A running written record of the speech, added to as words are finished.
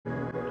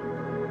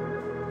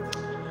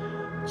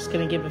Just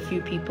going to give a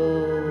few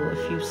people a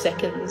few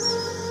seconds,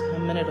 a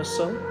minute or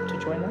so to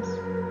join us.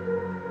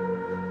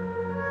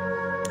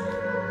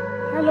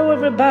 Hello,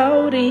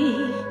 everybody.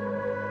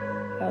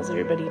 How's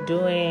everybody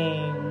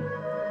doing?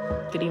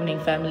 Good evening,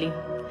 family.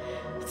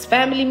 It's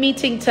family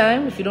meeting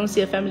time. If you don't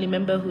see a family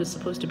member who is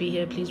supposed to be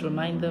here, please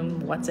remind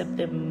them, WhatsApp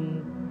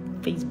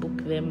them,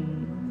 Facebook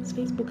them. Is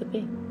Facebook a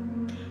thing?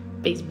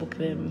 Facebook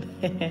them.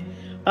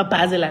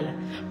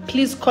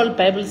 Please call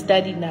Bible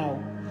study now.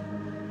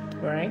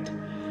 All right?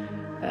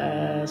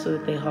 So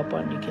that they hop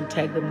on. You can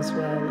tag them as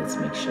well. Let's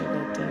make sure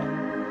that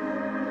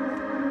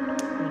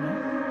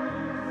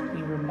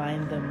we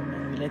remind them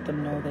and we let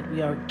them know that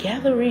we are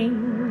gathering.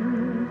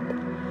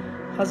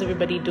 How's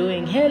everybody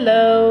doing?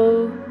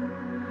 Hello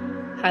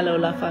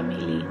La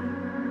Family.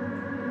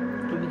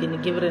 We're going to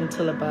give it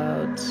until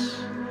about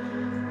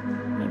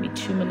maybe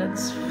 3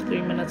 minutes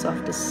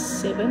after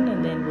 7,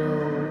 and then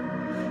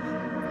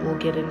we'll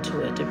get into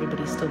it.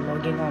 Everybody's still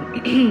logging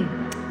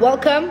on.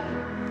 Welcome.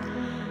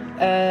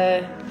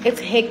 It's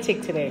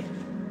hectic today.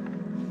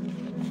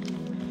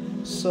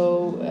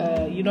 So,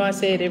 I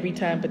say it every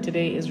time, but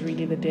today is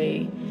really the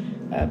day.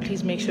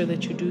 Please make sure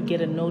that you do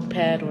get a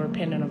notepad or a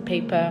pen and a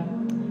paper.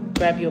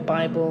 Grab your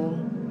Bible.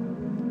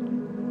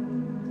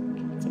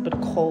 It's a bit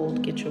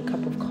cold. Get you a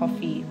cup of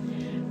coffee.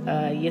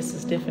 Yes,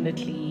 it's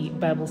definitely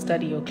Bible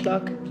study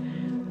o'clock.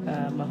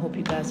 I hope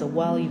you guys are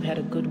well. You've had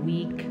a good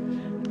week.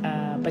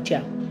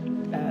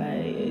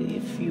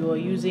 If you are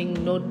using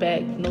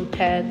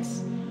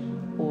notepads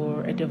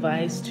or a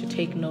device to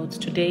take notes,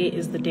 today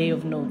is the day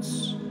of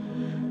notes.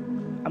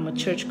 I'm a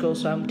church girl,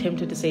 so I'm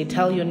tempted to say,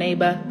 tell your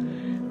neighbor,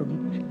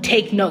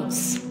 take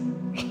notes.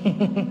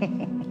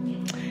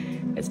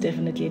 It's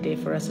definitely a day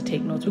for us to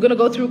take notes. We're going to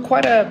go through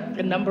quite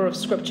a number of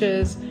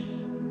scriptures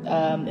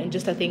and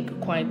just, I think,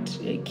 quite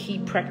key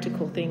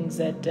practical things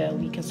that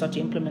we can start to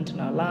implement in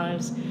our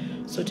lives.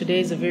 So today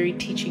is a very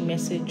teaching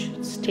message.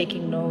 It's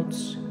taking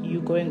notes, you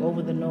going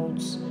over the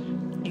notes,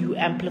 you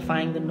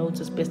amplifying the notes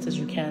as best as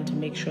you can to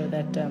make sure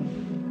that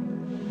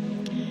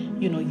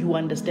you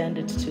understand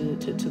it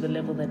to the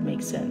level that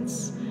makes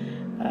sense.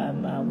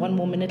 One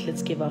more minute,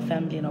 let's give our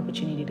family an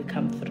opportunity to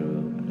come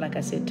through. Like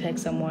I said, tag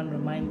someone,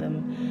 remind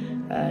them.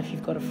 If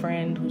you've got a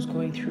friend who's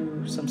going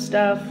through some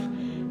stuff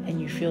and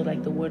you feel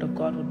like the word of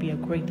God would be a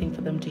great thing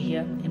for them to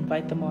hear,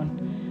 invite them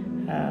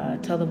on.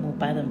 Tell them we'll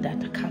buy them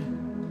data.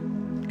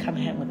 Come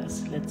hang with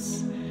us.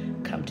 Let's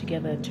come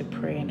together to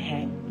pray and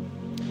hang.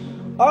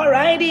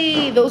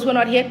 Alrighty, those who are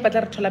not yet, but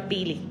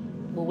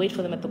we'll wait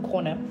for them at the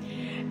corner.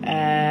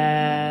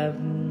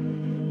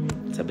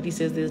 Somebody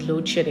says there's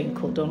load shedding.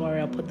 Cool, don't worry,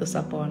 I'll put this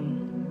up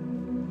on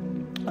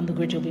the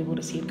grid. You'll be able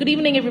to see it. Good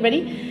evening,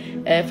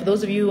 everybody. For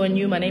those of you who are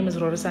new, my name is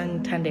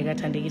Rorisang Tandega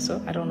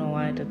Tandegiso. I don't know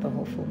why I did the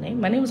whole full name.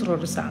 My name is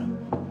Rorisang.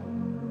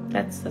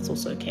 That's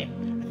also okay.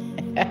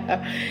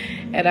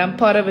 And I'm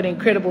part of an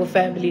incredible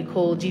family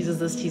called Jesus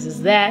This, Jesus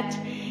That.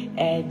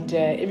 And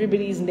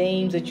everybody's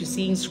names that you're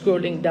seeing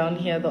scrolling down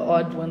here, the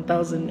odd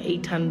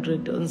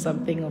 1,800 and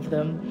something of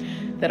them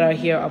that are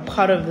here, are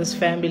part of this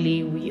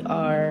family. We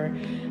are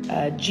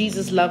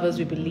Jesus lovers.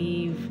 We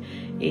believe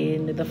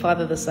in the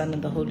Father, the Son,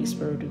 and the Holy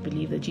Spirit. We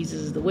believe that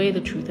Jesus is the way,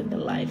 the truth, and the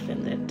life,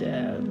 and that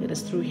it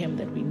is through him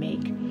that we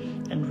make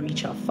and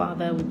reach our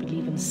Father. We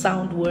believe in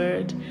sound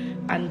word,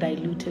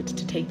 undiluted,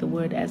 to take the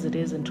word as it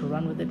is and to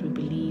run with it. We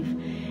believe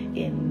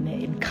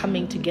in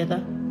coming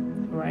together,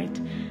 right?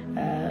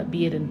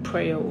 Be it in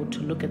prayer or to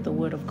look at the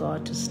Word of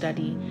God, to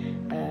study,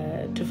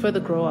 to further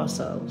grow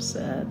ourselves.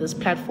 This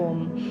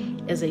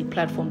platform is a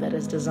platform that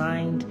is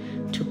designed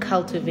to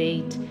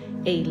cultivate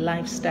a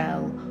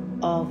lifestyle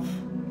of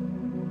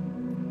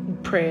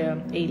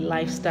prayer, a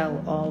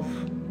lifestyle of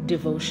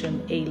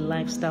devotion, a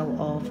lifestyle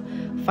of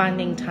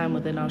finding time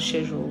within our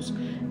schedules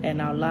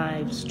and our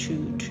lives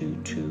to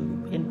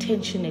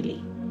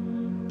intentionally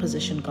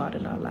position God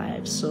in our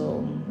lives.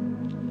 So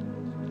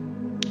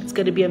it's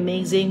going to be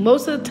amazing.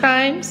 Most of the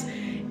times,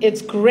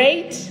 it's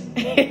great.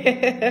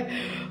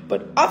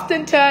 But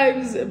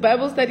oftentimes,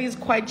 Bible study is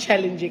quite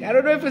challenging. I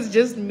don't know if it's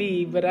just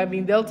me, but I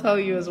mean, they'll tell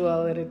you as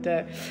well that it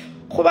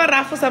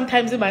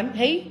sometimes, man.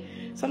 Hey,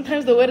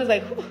 sometimes the word is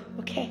like,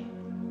 okay.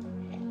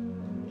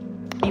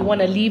 You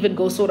want to leave and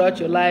go sort out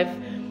your life.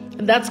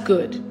 And that's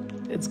good.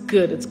 It's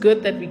good. It's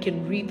good that we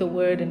can read the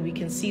word and we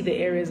can see the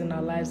areas in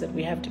our lives that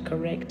we have to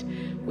correct.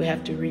 We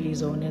have to really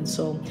zone in.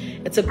 So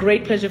it's a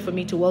great pleasure for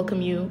me to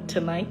welcome you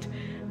tonight.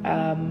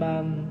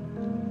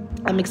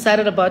 I'm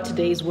excited about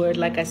today's word.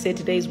 Like I said,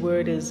 today's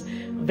word is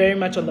very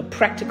much on the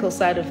practical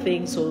side of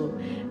things. So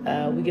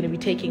we're going to be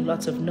taking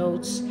lots of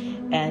notes.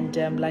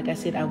 And like I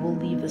said, I will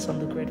leave this on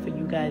the grid for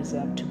you guys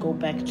to go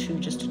back to,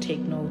 just to take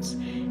notes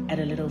at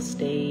a later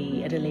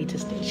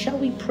stage. Shall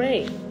we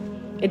pray?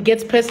 It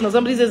gets personal.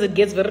 Somebody says it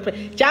gets very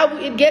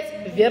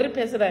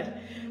personal.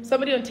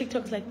 Somebody on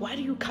TikTok is like, why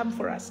do you come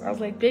for us? I was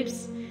like,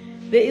 babes,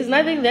 there is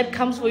nothing that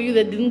comes for you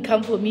that didn't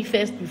come for me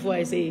first before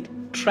I say it.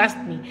 Trust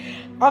me.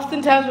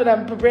 Oftentimes when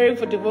I'm preparing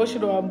for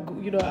devotion or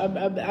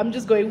I'm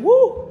just going,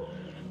 woo.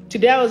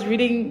 Today I was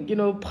reading,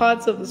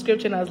 parts of the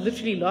scripture and I was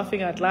literally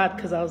laughing out loud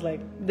because I was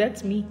like,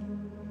 that's me.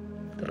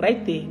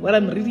 right there. What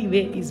I'm reading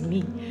there is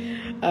me.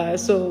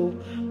 So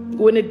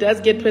when it does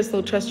get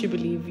personal, trust you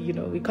believe,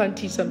 we can't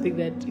teach something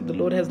that the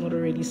Lord has not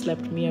already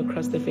slapped me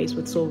across the face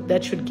with. So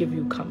that should give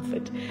you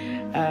comfort.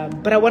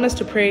 But I want us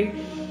to pray.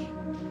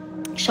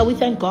 Shall we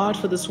thank God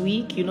for this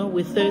week?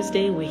 We're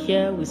Thursday, we're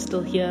here, we're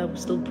still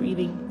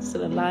breathing,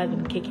 still alive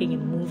and kicking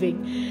and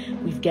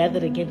moving. We've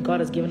gathered again.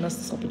 God has given us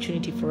this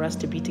opportunity for us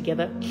to be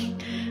together.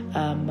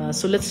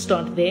 So let's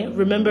start there.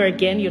 Remember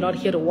again, you're not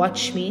here to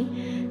watch me.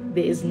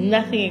 There is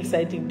nothing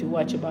exciting to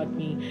watch about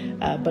me,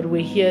 but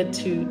we're here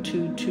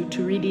to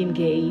really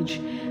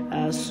engage.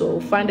 So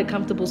find a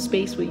comfortable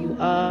space where you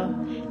are,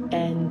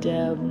 and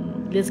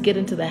let's get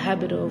into the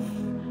habit of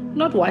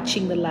not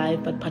watching the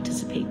live, but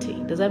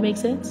participating. Does that make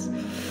sense?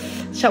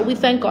 Shall we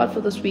thank God for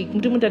this week?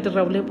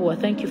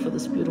 Thank you for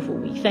this beautiful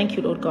week. Thank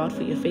you, Lord God,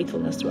 for your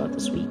faithfulness throughout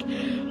this week.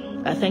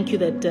 Thank you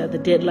that the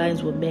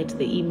deadlines were met,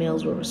 the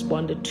emails were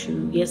responded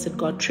to. Yes, it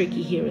got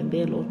tricky here and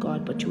there, Lord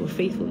God, but you were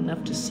faithful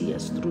enough to see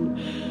us through.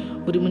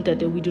 We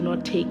do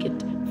not take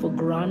it for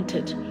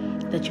granted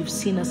that you've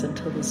seen us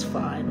until this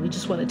far, and we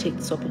just want to take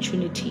this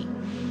opportunity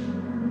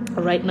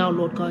right now,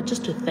 Lord God,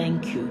 just to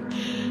thank you.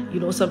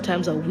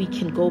 Sometimes our week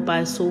can go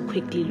by so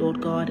quickly, Lord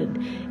God,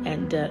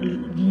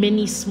 and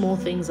many small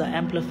things are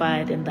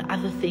amplified, and the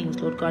other things,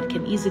 Lord God,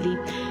 can easily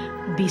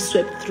be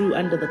swept through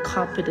under the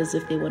carpet as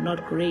if they were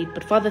not great.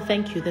 But Father,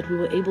 thank you that we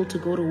were able to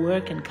go to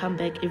work and come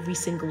back every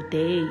single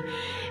day,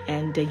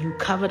 and you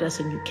covered us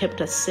and you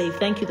kept us safe.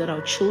 Thank you that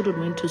our children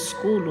went to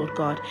school, Lord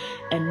God,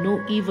 and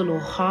no evil or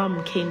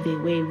harm came their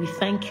way. We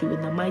thank you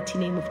in the mighty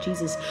name of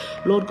Jesus.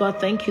 Lord God,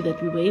 thank you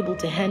that we were able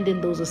to hand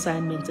in those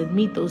assignments and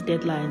meet those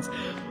deadlines.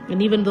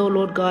 And even though,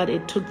 Lord God,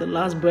 it took the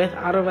last breath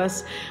out of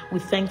us, we're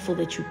thankful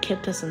that you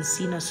kept us and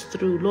seen us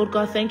through. Lord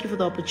God, thank you for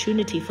the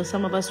opportunity for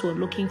some of us who are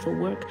looking for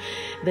work,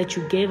 that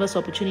you gave us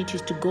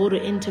opportunities to go to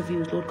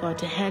interviews, Lord God,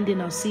 to hand in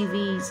our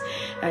CVs,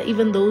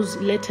 even those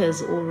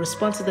letters or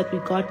responses that we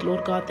got,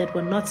 Lord God, that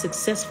were not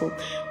successful.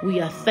 We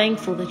are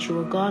thankful that you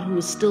are God who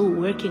is still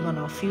working on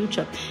our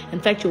future. In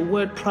fact, your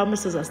word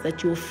promises us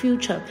that your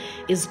future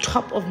is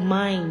top of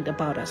mind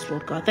about us,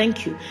 Lord God.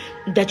 Thank you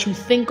that you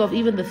think of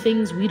even the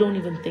things we don't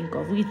even think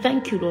of. We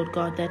thank you, Lord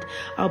God, that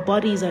our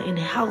bodies are in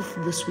health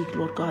this week,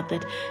 Lord God,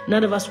 that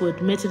none of us were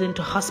admitted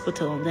into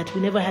hospital, that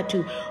we never had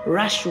to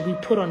rush or be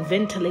put on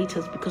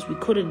ventilators because we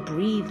couldn't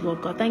breathe,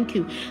 Lord God. Thank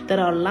you that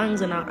our lungs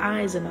and our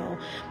eyes and our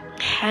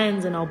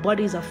hands and our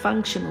bodies are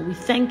functional. We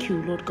thank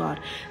you, Lord God,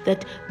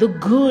 that the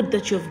good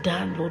that you have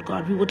done, Lord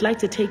God, we would like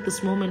to take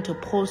this moment to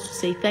pause to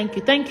say thank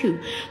you. Thank you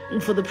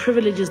for the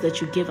privileges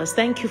that you give us.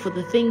 Thank you for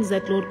the things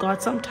that, Lord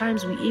God,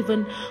 sometimes we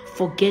even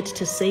forget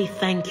to say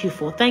thank you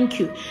for. Thank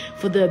you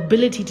for the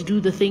ability to do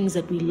the things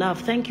that we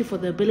love. Thank you for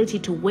the ability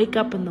to wake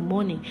up in the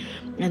morning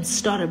and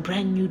start a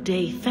brand new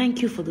day.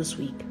 Thank you for this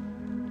week.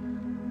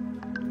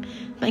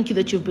 Thank you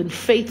that you've been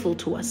faithful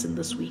to us in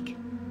this week.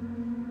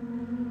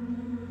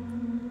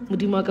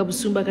 Modimo ka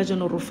busumba ka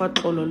jeno rofa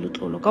tlolo le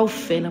tlolo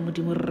kaofela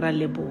modimo re ra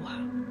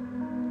leboha.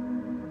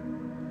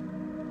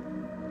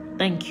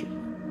 Thank you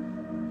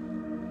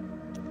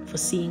for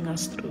seeing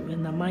us through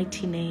in the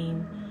mighty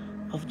name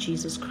of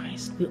Jesus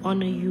Christ. We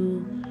honor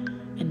you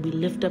and we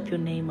lift up your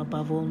name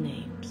above all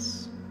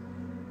names.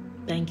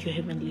 Thank you,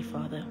 Heavenly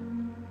Father.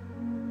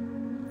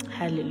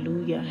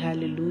 Hallelujah,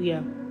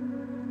 hallelujah,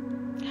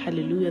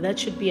 hallelujah. That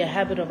should be a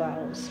habit of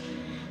ours,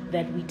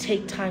 that we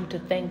take time to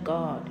thank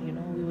God.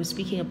 We were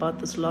speaking about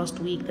this last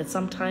week, that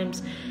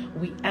sometimes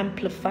we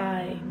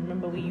amplify.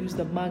 Remember, we use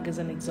the mug as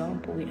an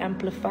example. We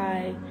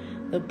amplify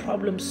the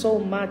problem so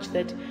much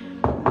that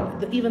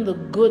even the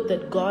good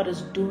that God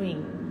is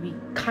doing, we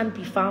can't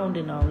be found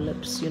in our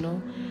lips.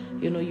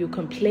 You're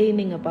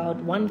complaining about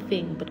one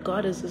thing, but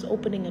God is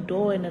opening a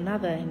door in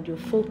another, and your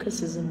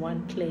focus is in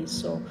one place.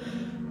 So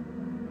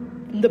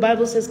the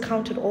Bible says,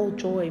 count it all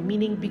joy,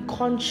 meaning be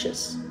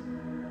conscious.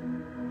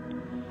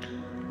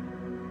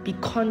 Be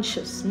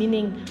conscious,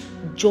 meaning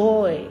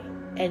joy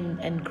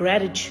and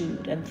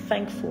gratitude and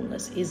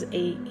thankfulness is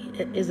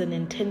an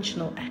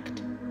intentional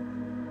act.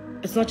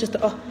 It's not just,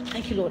 oh,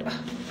 thank you, Lord.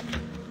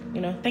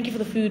 Thank you for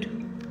the food.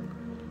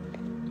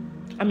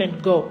 Amen,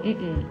 go.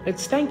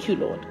 It's thank you,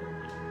 Lord.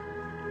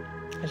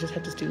 I just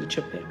had to steal the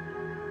chip there.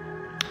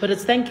 But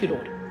it's thank you,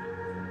 Lord.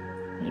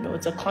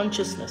 It's a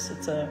consciousness.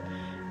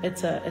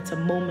 It's a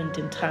moment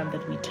in time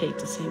that we take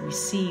to say, we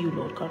see you,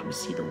 Lord God. We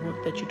see the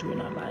work that you do in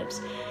our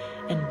lives,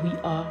 and we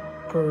are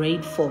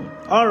grateful.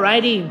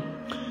 Alrighty.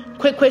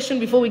 Quick question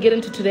before we get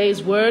into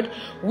today's word.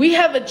 We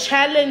have a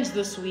challenge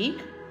this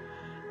week,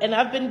 and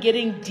I've been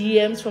getting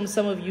DMs from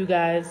some of you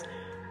guys.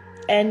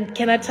 And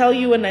can I tell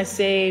you, when I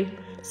say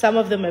some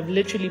of them have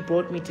literally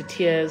brought me to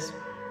tears,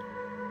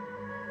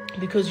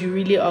 because you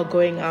really are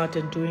going out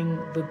and doing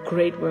the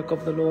great work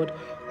of the Lord.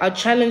 Our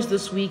challenge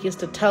this week is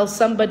to tell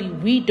somebody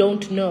we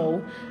don't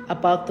know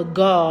about the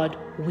God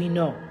we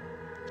know.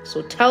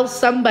 So tell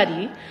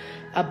somebody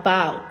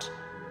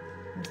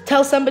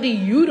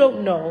you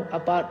don't know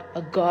about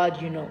a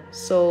God you know.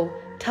 So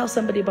tell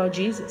somebody about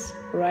Jesus.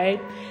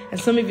 right? And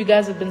some of you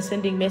guys have been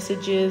sending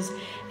messages,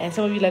 and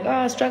some of you like,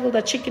 I struggled,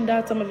 I chickened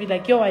out. Some of you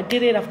like, yo, I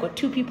did it. I've got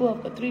 2 people,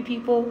 I've got 3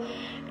 people,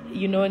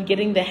 and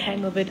getting the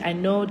hang of it. I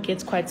know it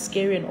gets quite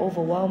scary and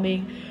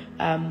overwhelming,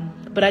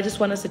 but I just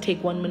want us to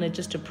take 1 minute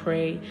just to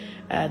pray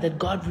that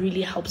God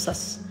really helps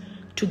us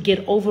to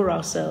get over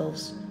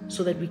ourselves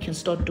so that we can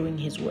start doing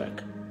his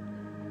work.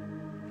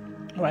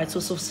 All right, so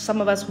some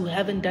of us who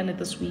haven't done it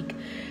this week,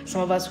 some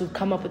of us who've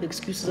come up with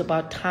excuses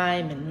about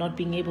time and not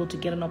being able to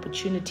get an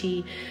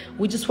opportunity,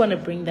 we just want to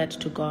bring that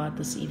to God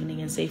this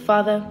evening and say,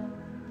 Father,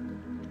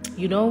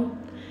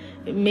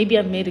 maybe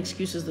I've made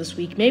excuses this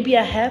week. Maybe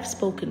I have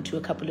spoken to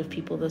a couple of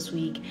people this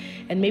week,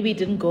 and maybe it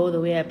didn't go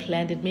the way I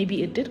planned it.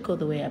 Maybe it did go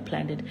the way I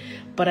planned it.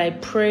 But I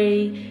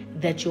pray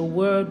that your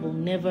word will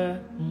never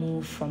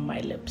move from my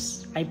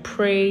lips. I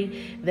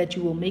pray that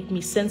you will make me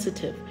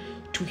sensitive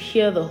to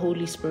hear the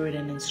Holy Spirit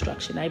and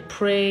instruction. I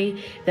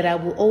pray that I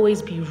will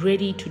always be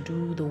ready to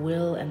do the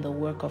will and the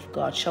work of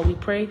God. Shall we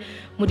pray?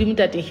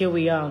 Mudimutate, here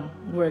we are.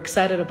 We're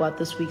excited about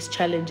this week's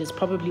challenge. It's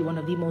probably one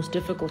of the most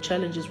difficult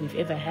challenges we've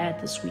ever had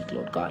this week,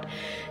 Lord God.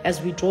 As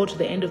we draw to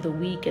the end of the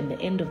week and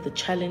the end of the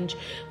challenge,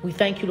 we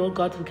thank you, Lord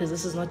God, because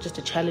this is not just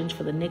a challenge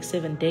for the next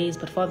 7 days,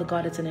 but Father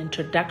God, it's an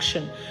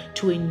introduction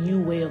to a new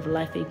way of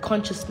life, a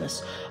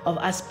consciousness of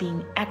us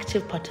being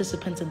active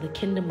participants in the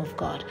kingdom of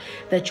God.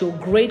 That your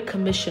great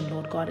commission,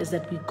 Lord God, is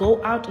that we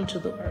go out into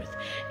the earth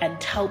and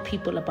tell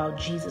people about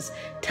Jesus,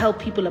 tell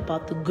people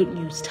about the good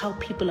news, tell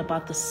people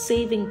about the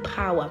saving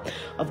power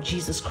of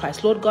Jesus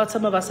Christ. Lord God,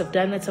 some of us have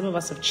done it, some of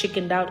us have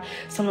chickened out,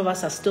 some of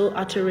us are still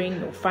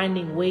uttering or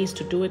finding ways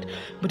to do it.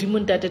 But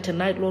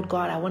tonight, Lord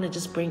God, I want to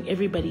just bring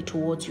everybody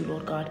towards you,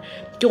 Lord God.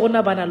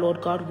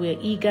 Lord God, we're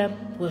eager,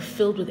 we're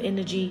filled with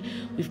energy,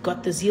 we've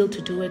got the zeal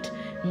to do it.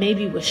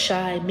 Maybe we're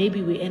shy,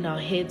 maybe we're in our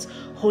heads.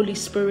 Holy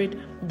Spirit,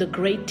 the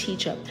great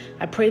teacher,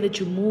 I pray that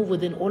you move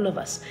within all of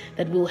us,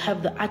 that we'll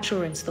have the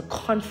utterance, the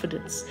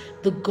confidence,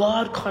 the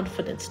God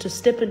confidence to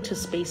step into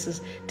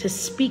spaces, to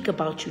speak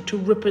about you, to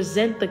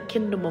represent the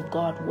kingdom of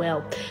God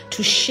well,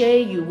 to share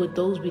you with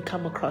those we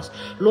come across.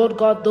 Lord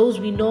God, those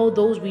we know,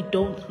 those we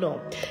don't know.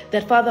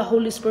 That Father,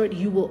 Holy Spirit,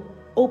 you will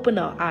open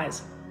our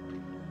eyes,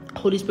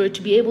 Holy Spirit,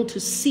 to be able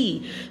to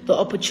see the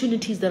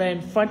opportunities that are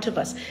in front of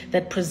us,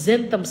 that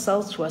present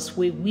themselves to us,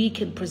 where we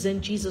can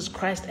present Jesus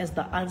Christ as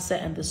the answer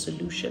and the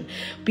solution.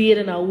 Be it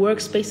in our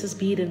workspaces,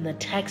 be it in the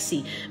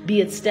taxi, be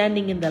it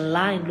standing in the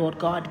line, Lord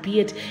God, be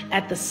it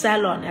at the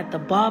salon, at the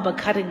barber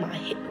cutting my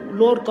hair.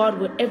 Lord God,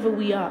 wherever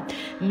we are,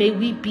 may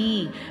we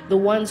be the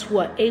ones who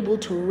are able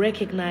to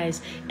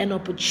recognize an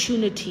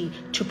opportunity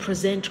to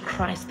present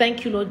Christ.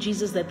 Thank you, Lord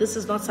Jesus, that this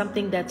is not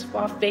something that's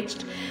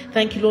far-fetched.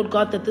 Thank you, Lord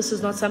God, that this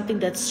is not something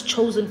that's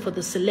chosen for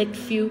the select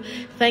few.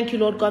 Thank you,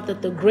 Lord God,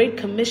 that the Great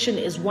Commission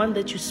is one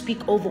that you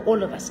speak over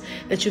all of us,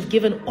 that you've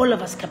given all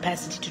of us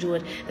capacity to do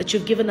it, that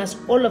you've given us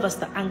all of us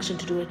the unction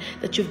to do it,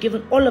 that you've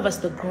given all of us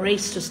the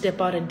grace to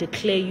step out and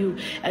declare you.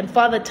 And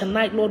Father,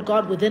 tonight, Lord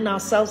God, within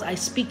ourselves, I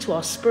speak to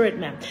our spirit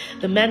man,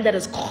 the man that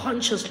is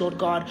conscious, Lord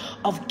God,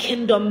 of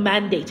kingdom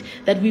mandate,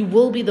 that we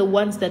will be the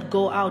ones that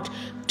go out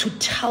to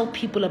tell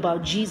people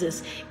about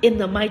Jesus in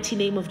the mighty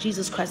name of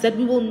Jesus Christ, that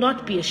we will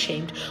not be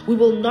ashamed, we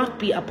will not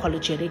be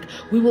apologetic,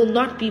 we will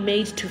not be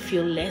made to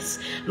feel less,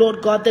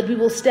 Lord God, that we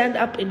will stand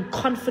up in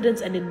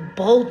confidence and in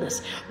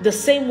boldness. The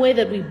same way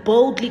that we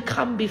boldly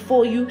come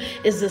before you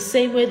is the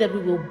same way that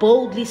we will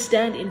boldly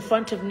stand in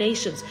front of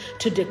nations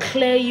to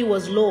declare you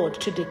as Lord,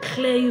 to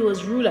declare you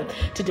as ruler,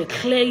 to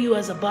declare you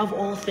as above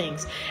all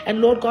things. And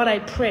Lord God, I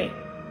pray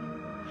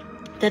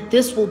that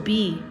this will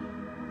be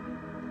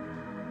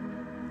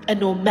a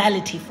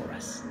normality for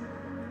us.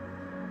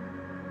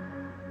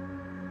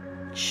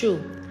 Sure,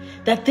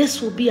 that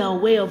this will be our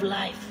way of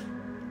life.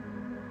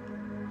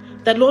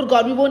 That, Lord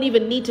God, we won't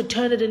even need to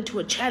turn it into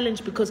a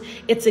challenge, because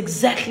it's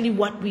exactly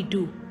what we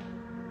do.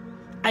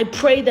 I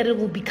pray that it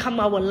will become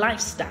our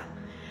lifestyle,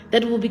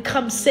 that it will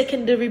become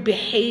secondary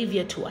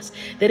behavior to us,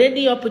 that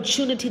any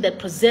opportunity that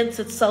presents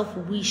itself,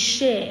 we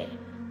share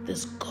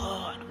this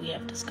God we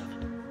have discovered.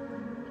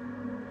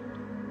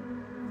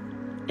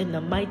 In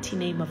the mighty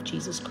name of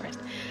Jesus Christ,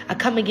 I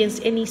come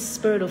against any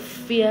spirit of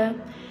fear,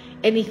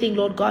 anything,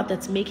 Lord God,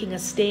 that's making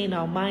us stay in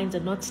our minds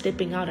and not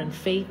stepping out in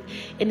faith,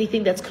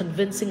 anything that's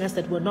convincing us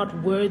that we're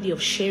not worthy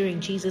of sharing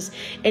Jesus,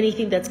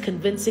 anything that's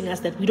convincing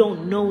us that we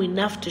don't know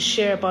enough to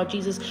share about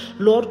Jesus.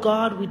 Lord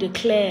God, we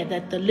declare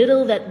that the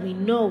little that we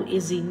know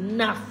is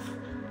enough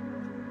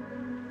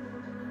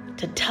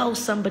to tell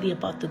somebody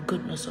about the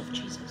goodness of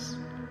Jesus,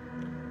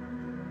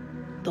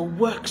 the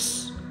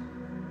works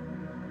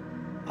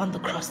on the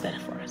cross there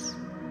for us,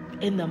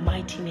 in the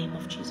mighty name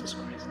of Jesus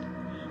Christ.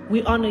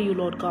 We honor you,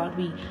 Lord God.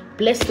 We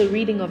bless the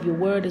reading of your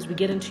word as we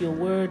get into your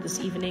word this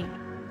evening.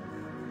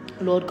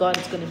 Lord God,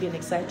 it's going to be an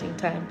exciting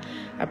time.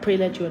 I pray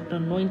that you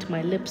anoint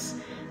my lips,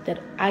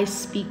 that I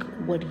speak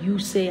what you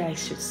say I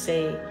should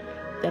say,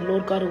 that,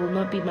 Lord God, it will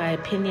not be my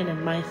opinion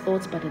and my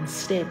thoughts, but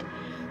instead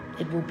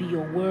it will be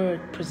your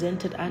word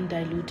presented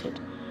undiluted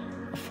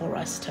for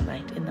us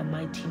tonight, in the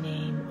mighty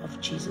name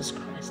of Jesus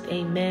Christ.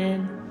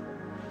 Amen.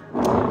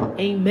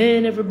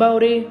 Amen,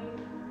 everybody.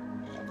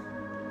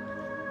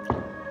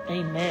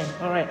 Amen.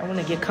 All right, I want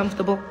to get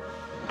comfortable.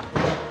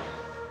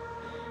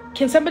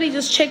 Can somebody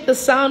just check the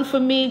sound for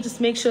me? Just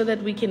make sure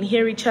that we can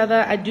hear each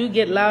other. I do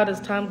get loud as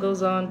time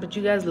goes on, but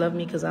you guys love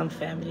me because I'm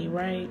family,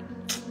 right?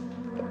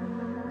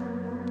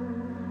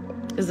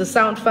 Is the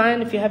sound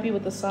fine? If you're happy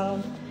with the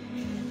sound,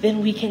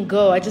 then we can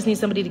go. I just need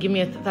somebody to give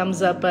me a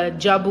thumbs up.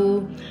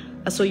 Jabu,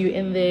 I saw you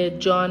in there.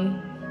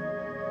 John,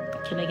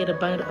 can I get a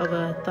bite of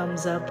a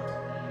thumbs up?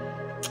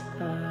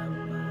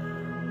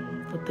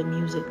 With the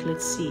music,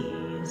 let's see.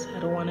 I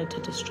don't want it to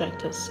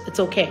distract us. It's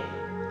okay.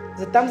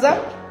 Is it thumbs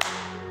up?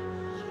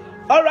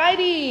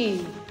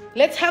 Alrighty,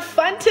 let's have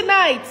fun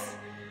tonight.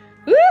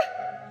 Woo!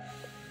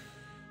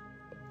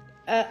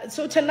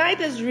 So tonight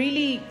is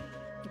really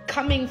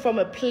coming from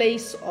a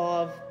place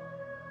of,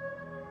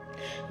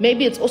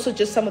 maybe it's also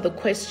just some of the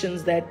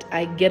questions that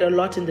I get a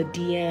lot in the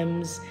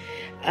DMs,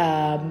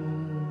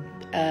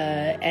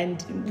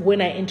 and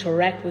when I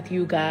interact with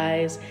you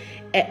guys,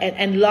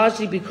 and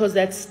largely because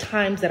that's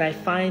times that I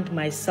find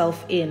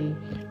myself in,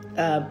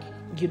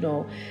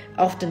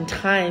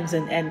 oftentimes,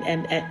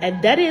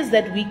 and that is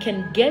that we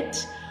can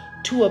get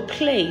to a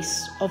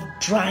place of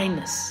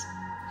dryness,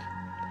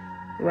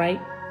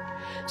 right?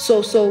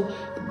 So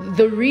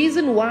the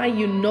reason why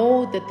you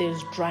know that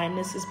there's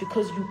dryness is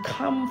because you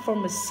come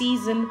from a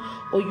season,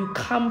 or you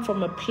come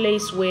from a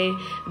place where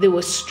there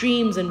were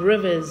streams and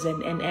rivers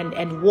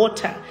and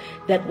water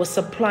that was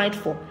supplied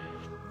for.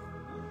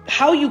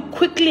 How you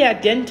quickly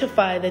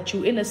identify that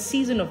you're in a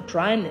season of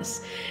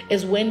dryness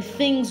is when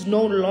things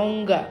no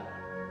longer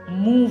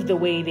move the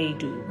way they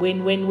do.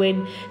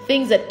 When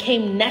things that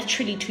came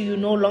naturally to you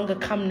no longer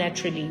come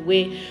naturally.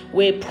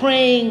 Where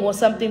praying was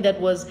something that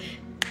was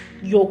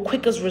your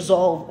quickest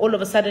resolve. All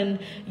of a sudden,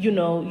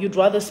 you'd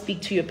rather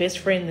speak to your best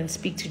friend than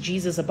speak to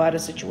Jesus about a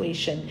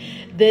situation.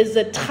 There's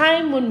a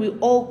time when we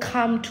all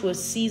come to a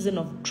season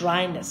of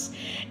dryness.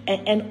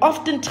 And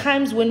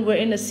oftentimes when we're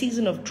in a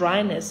season of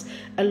dryness,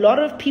 a lot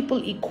of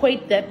people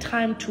equate that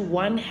time to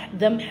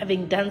them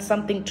having done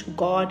something to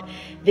God,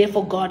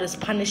 therefore God is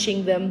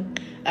punishing them.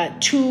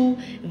 Two,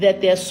 that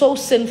they're so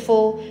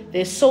sinful,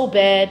 they're so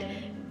bad,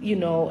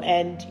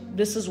 and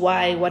this is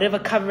why whatever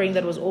covering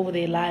that was over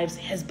their lives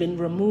has been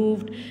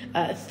removed.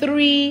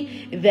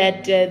 Three,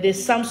 that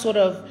there's some sort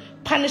of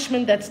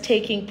punishment that's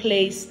taking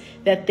place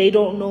that they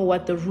don't know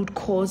what the root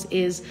cause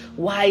is.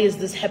 Why is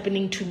this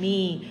happening to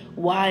me?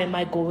 Why am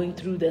I going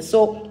through this?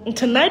 So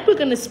tonight we're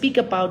going to speak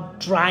about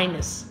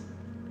dryness.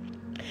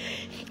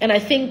 And I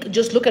think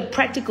just look at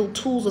practical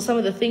tools or some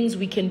of the things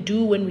we can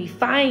do when we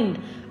find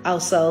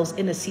ourselves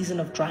in a season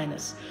of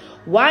dryness.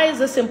 Why is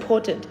this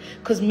important?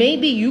 Because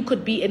maybe you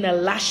could be in a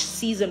lush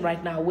season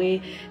right now where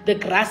the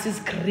grass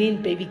is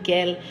green, baby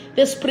girl.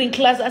 The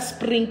sprinklers are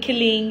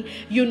sprinkling,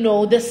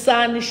 the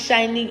sun is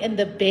shining and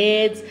the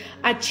birds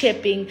are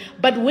chirping.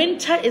 But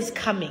winter is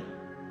coming,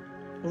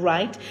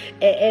 right?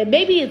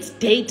 Maybe it's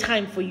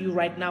daytime for you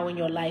right now in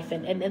your life,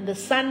 and the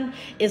sun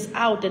is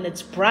out and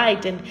it's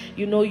bright, and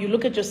you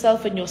look at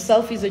yourself and your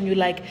selfies and you're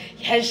like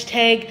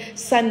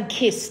 #sun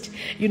kissed,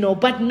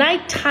 but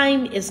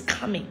nighttime is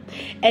coming,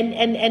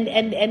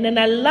 and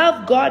I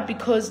love God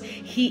because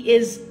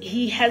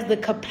he has the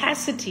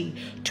capacity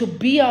to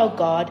be our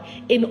God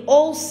in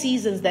all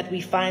seasons that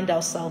we find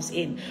ourselves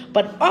in.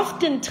 But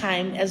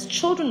oftentimes as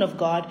children of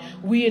God,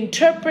 we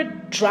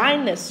interpret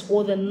dryness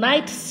or the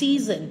night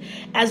season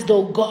as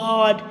though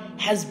God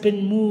has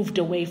been moved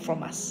away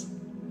from us.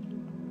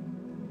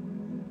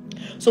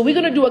 So we're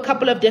going to do a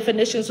couple of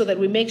definitions so that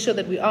we make sure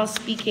that we are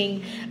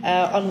speaking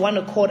on one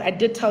accord. I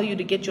did tell you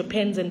to get your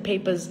pens and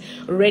papers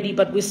ready,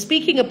 but we're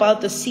speaking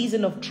about the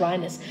season of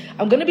dryness.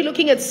 I'm going to be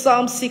looking at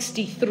Psalm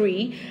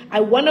 63.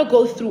 I want to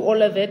go through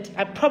all of it.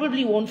 I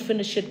probably won't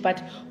finish it,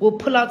 but we'll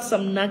pull out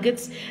some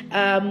nuggets.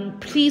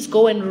 Please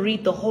go and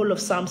read the whole of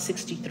Psalm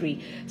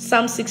 63.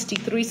 Psalm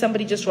 63,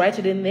 somebody just write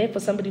it in there for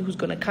somebody who's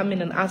going to come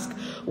in and ask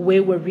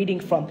where we're reading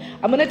from.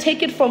 I'm going to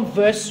take it from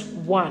verse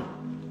 1.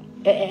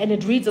 And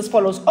it reads as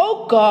follows.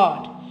 Oh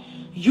God,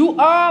 you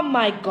are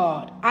my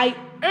God. I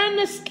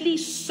earnestly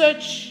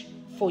search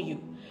for you.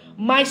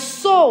 My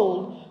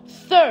soul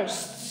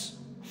thirsts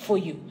for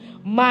you.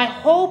 My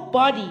whole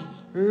body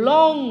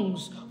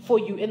longs for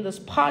you in this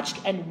parched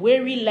and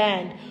weary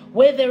land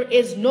where there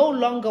is no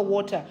longer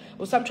water.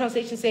 Or some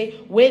translations say,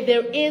 where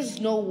there is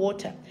no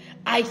water.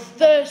 I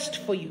thirst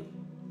for you.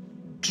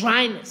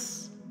 Dryness.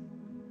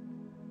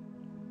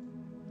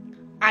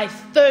 I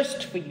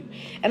thirst for you.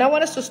 And I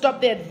want us to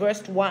stop there at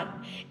verse 1.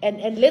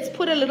 And let's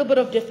put a little bit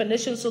of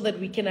definition so that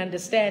we can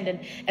understand.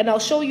 And I'll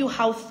show you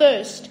how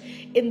thirst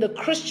in the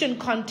Christian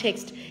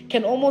context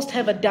can almost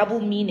have a double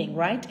meaning,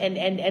 right? And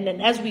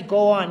as we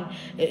go on,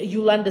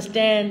 you'll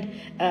understand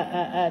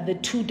the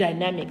two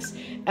dynamics.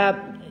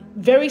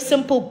 Very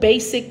simple,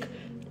 basic,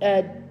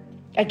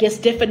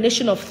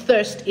 definition of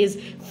thirst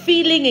is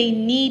feeling a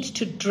need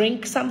to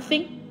drink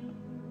something,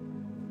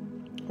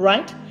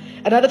 right?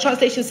 Another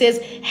translation says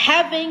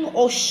having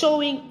or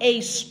showing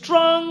a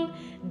strong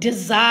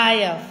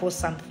desire for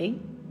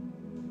something.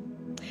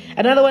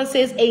 Another one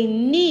says a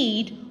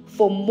need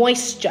for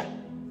moisture.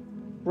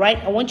 right?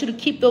 I want you to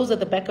keep those at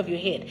the back of your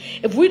head.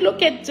 If we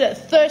look at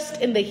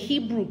thirst in the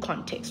Hebrew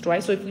context,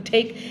 right? So if we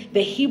take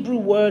the Hebrew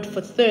word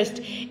for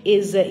thirst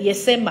is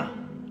yesema,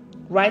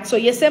 right? So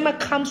yesema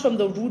comes from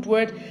the root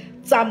word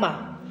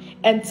tzama.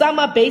 And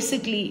tzama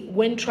basically,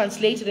 when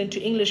translated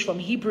into English from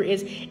Hebrew,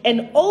 is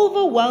an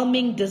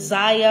overwhelming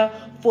desire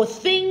for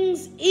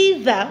things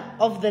either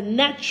of the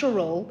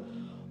natural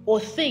or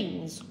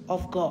things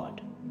of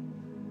God.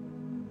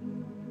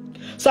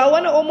 So I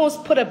want to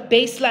almost put a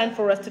baseline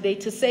for us today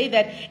to say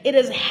that it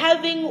is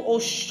having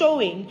or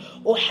showing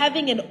or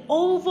having an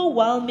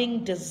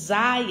overwhelming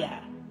desire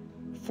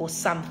for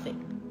something.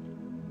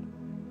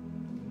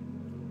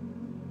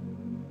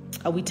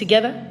 Are we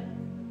together?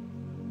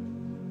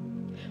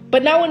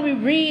 But now when we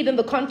read in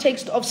the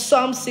context of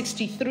Psalm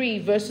 63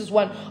 verses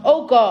 1,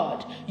 "Oh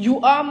God,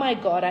 you are my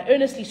God. I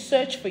earnestly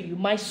search for you.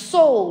 My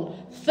soul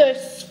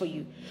thirsts for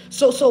you."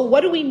 So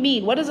what do we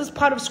mean? What does this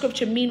part of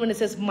scripture mean when it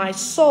says, "My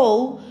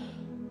soul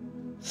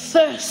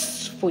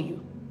thirsts for you"?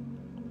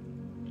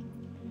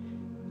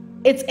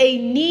 It's a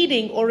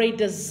needing or a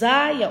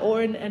desire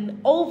or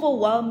an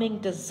overwhelming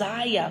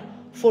desire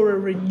for a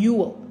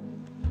renewal,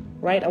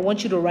 right? I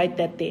want you to write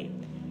that there.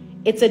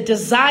 It's a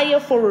desire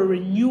for a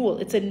renewal.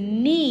 It's a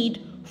need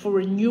for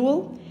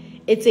renewal.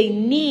 It's a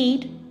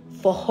need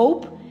for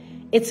hope.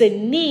 It's a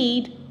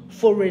need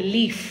for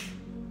relief.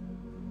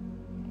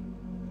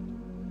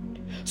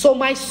 So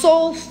my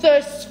soul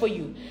thirsts for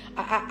you.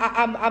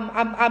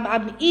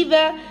 I'm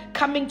either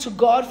coming to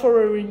God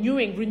for a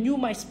renewing, renew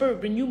my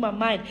spirit, renew my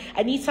mind.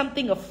 I need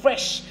something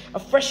afresh, a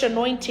fresh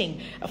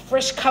anointing, a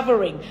fresh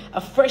covering, a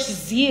fresh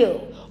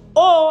zeal,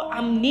 or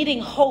I'm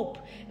needing hope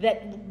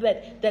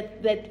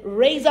that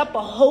raise up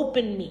a hope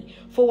in me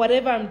for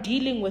whatever I'm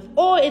dealing with,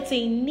 or it's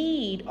a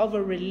need of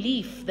a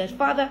relief that,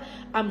 Father,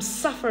 I'm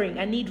suffering.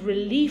 I need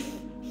relief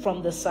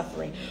from the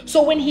suffering.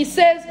 So when he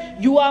says,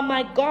 "You are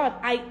my God,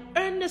 I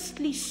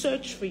earnestly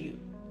search for you."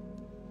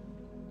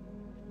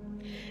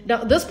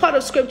 Now, this part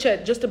of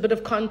scripture, just a bit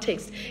of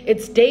context,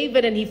 it's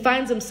David and he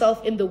finds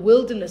himself in the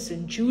wilderness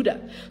in Judah.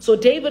 So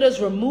David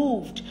is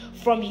removed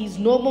from his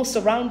normal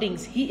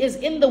surroundings. He is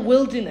in the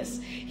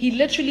wilderness. He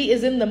literally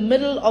is in the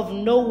middle of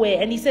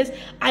nowhere. And he says,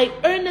 "I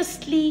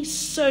earnestly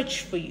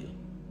search for you."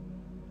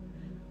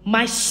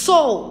 My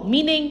soul,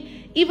 meaning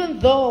even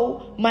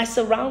though my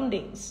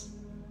surroundings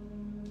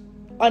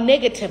are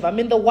negative, I'm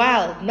in the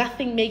wild,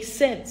 nothing makes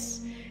sense.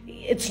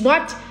 It's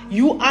not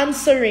you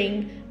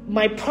answering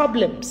my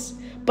problems.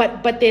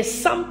 But there's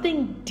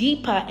something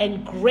deeper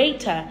and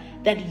greater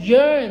that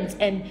yearns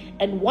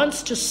and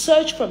wants to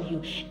search from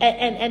you.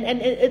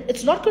 And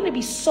it's not going to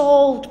be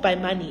solved by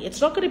money. It's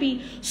not going to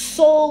be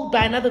solved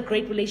by another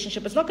great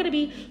relationship. It's not going to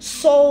be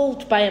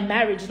solved by a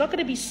marriage. It's not going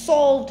to be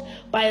solved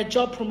by a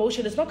job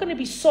promotion. It's not going to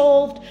be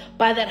solved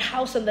by that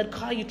house and that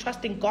car you're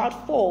trusting God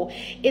for.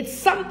 It's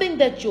something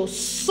that your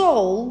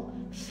soul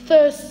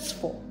thirsts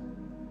for.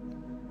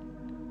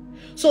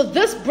 So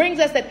this brings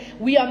us that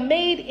we are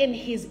made in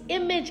his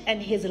image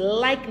and his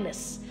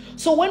likeness.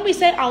 So when we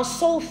say our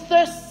soul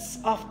thirsts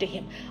after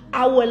him,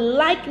 our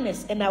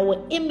likeness and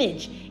our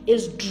image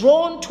is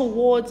drawn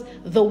towards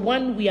the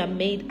one we are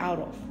made out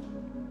of.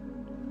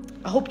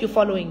 I hope you're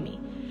following me.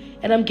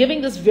 And I'm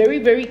giving this very,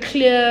 very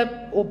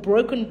clear or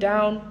broken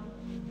down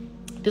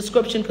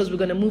description because we're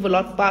going to move a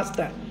lot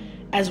faster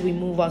as we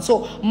move on.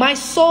 So my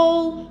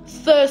soul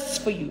thirsts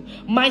for you.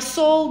 My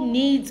soul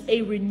needs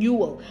a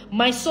renewal.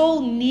 My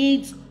soul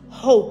needs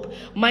hope.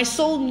 My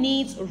soul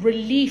needs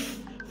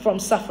relief from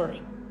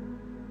suffering.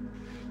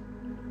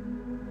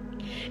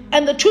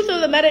 And the truth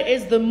of the matter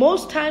is, the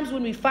most times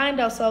when we find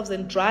ourselves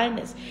in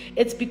dryness,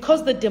 it's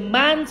because the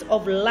demands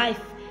of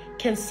life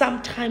can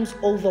sometimes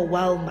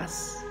overwhelm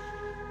us.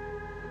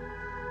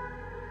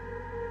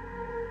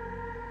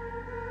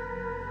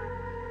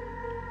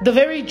 The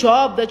very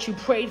job that you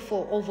prayed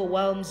for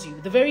overwhelms you.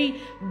 The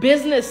very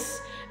business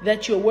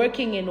that you're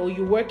working in or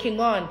you're working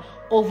on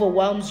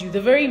overwhelms you. The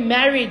very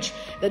marriage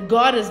that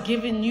God has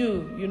given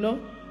you,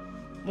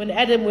 when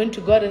Adam went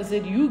to God and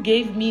said, "You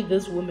gave me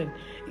this woman,"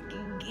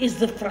 is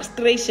the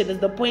frustration, is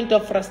the point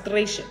of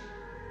frustration.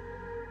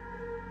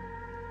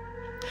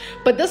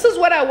 But this is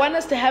what I want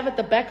us to have at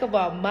the back of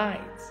our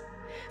minds.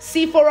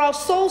 See, for our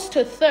souls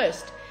to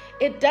thirst,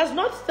 it does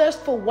not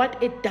thirst for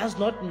what it does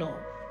not know.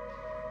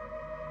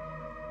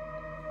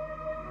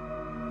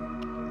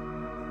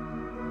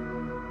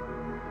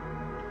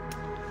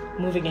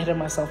 Moving ahead of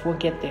myself, we'll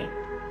get there.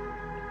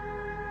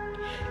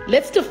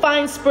 Let's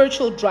define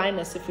spiritual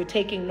dryness if you're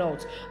taking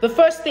notes. The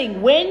first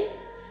thing, when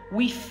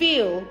we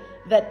feel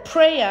that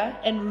prayer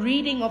and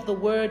reading of the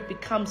word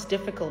becomes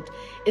difficult,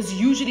 is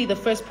usually the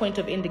first point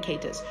of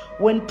indicators.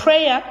 When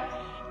prayer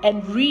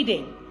and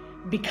reading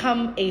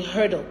become a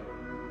hurdle.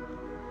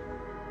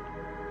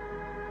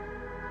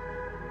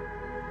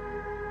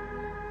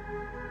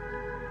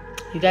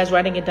 You guys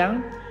writing it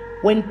down?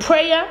 When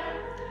prayer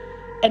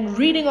and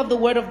reading of the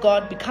word of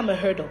God become a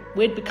hurdle,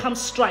 where it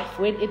becomes strife,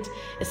 where it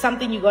is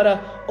something you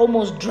gotta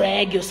almost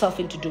drag yourself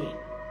into doing.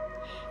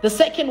 The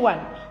second one,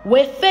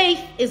 where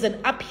faith is an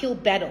uphill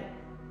battle.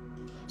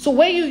 So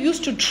where you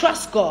used to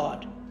trust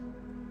God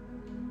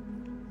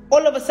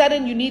all of a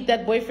sudden you need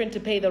that boyfriend to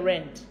pay the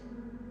rent.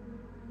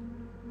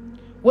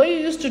 Where you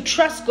used to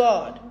trust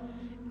God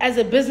as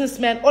a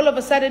businessman, all of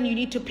a sudden you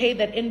need to pay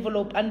that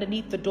envelope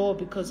underneath the door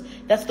because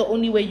that's the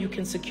only way you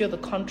can secure the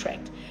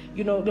contract.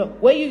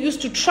 Where you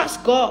used to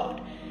trust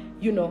God,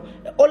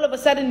 all of a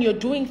sudden you're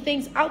doing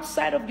things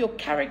outside of your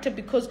character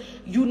because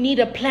you need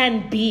a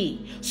plan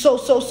B.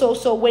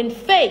 So when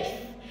faith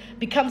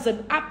becomes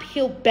an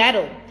uphill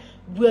battle,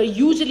 we're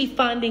usually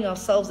finding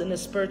ourselves in a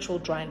spiritual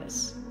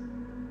dryness,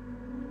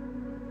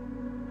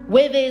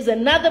 where there is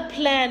another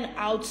plan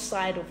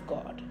outside of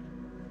God.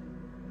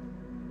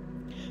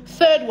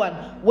 Third one,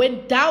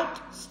 when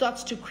doubt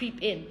starts to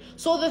creep in.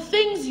 So the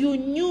things you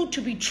knew to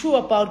be true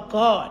about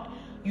God,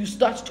 you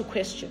start to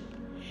question.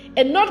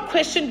 And not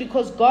question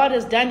because God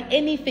has done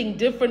anything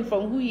different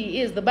from who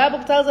he is. The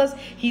Bible tells us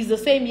he's the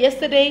same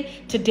yesterday,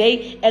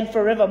 today, and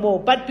forevermore.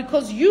 But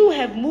because you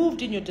have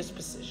moved in your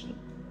disposition.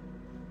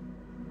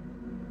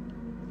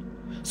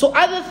 So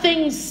other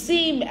things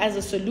seem as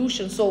a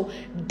solution. So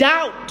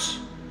doubt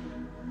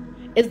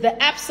is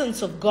the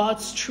absence of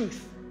God's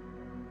truth.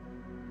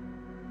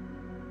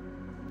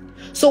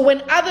 So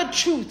when other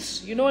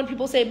truths, when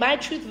people say my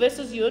truth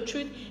versus your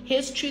truth,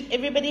 his truth,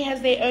 everybody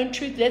has their own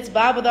truth. Let's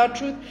vibe with our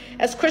truth.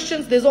 As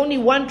Christians, there's only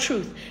one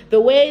truth. The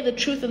way, the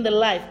truth, and the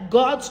life.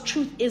 God's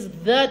truth is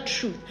the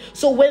truth.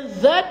 So when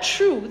the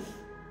truth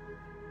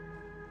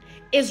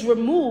is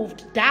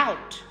removed,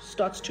 doubt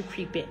starts to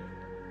creep in.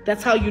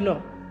 That's how you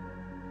know.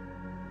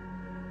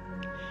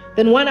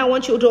 Then one I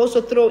want you to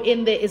also throw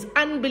in there is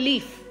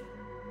unbelief.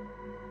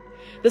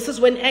 This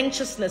is when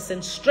anxiousness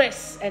and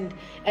stress and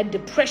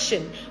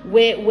depression,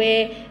 where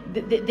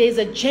there's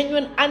a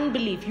genuine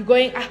unbelief. You're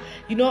going,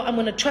 I'm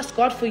going to trust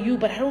God for you,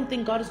 but I don't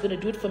think God is going to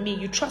do it for me.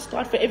 You trust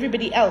God for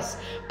everybody else,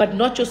 but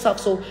not yourself.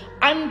 So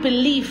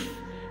unbelief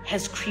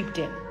has creeped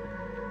in.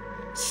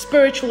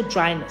 Spiritual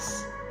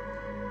dryness.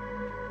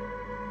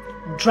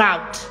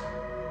 Drought.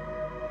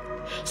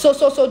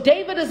 So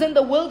David is in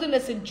the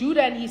wilderness in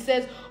Judah and he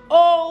says,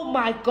 oh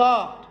my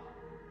God,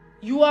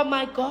 you are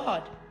my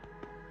God.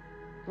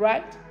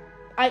 Right?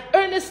 I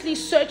earnestly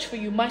search for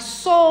you. My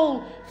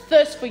soul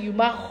thirsts for you.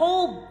 My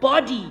whole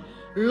body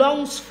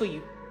longs for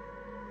you.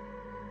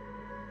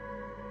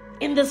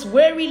 In this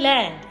weary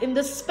land, in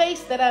this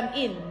space that I'm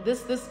in,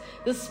 this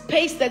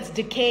space that's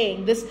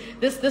decaying,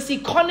 this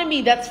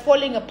economy that's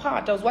falling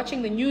apart. I was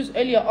watching the news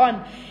earlier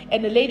on,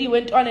 and the lady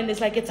went on and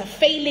it's like it's a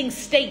failing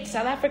state.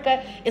 South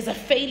Africa is a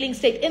failing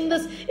state. In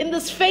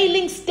this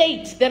failing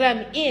state that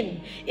I'm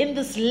in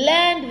this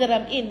land that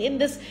I'm in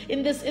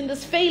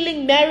this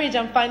failing marriage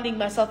I'm finding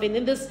myself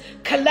in this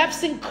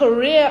collapsing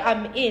career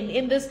I'm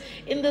in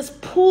this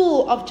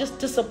pool of just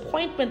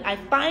disappointment I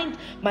find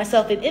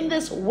myself in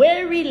this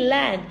weary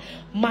land.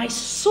 My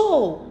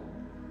soul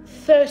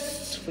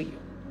thirsts for you.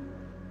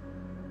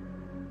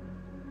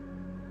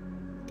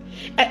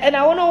 And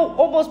I want to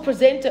almost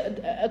present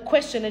a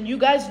question, and you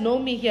guys know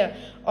me here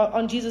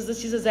on Jesus,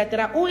 this Jesus Act, that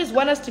I always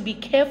want us to be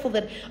careful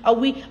that are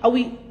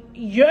we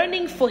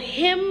yearning for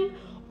him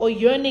or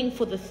yearning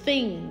for the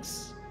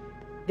things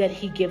that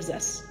he gives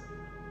us?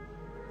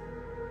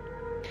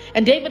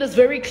 And David is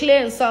very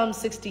clear in Psalm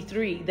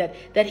 63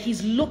 that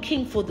he's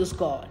looking for this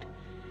God.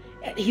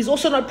 He's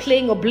also not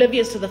playing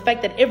oblivious to the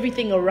fact that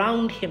everything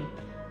around him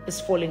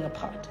is falling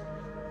apart.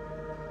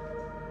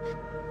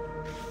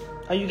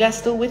 Are you guys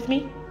still with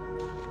me?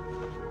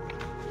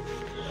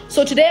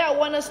 So today I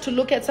want us to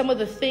look at some of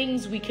the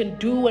things we can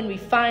do when we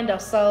find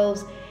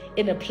ourselves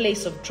in a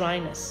place of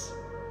dryness.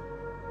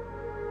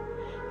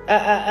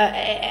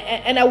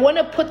 And I want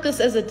to put this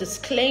as a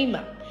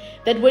disclaimer,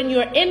 that when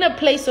you're in a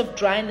place of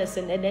dryness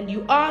and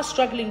you are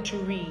struggling to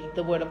read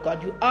the word of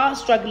God, you are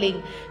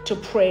struggling to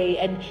pray,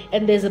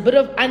 and there's a bit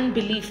of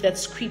unbelief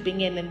that's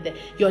creeping in, and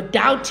you're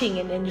doubting,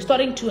 and you're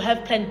starting to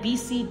have plan B,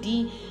 C,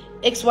 D,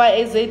 X, Y,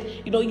 A,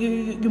 Z,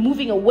 you're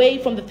moving away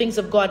from the things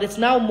of God. It's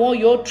now more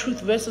your truth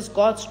versus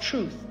God's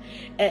truth.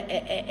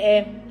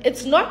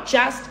 It's not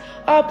just,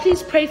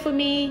 please pray for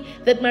me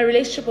that my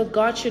relationship with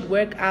God should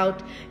work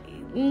out.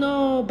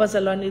 No,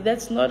 Bazalani,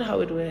 that's not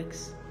how it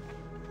works.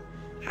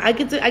 I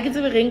get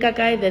to ring a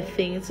guy that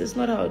thing. It's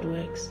not how it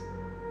works.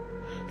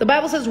 The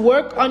Bible says,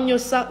 work on your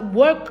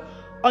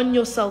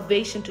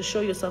salvation to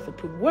show yourself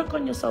approved. Work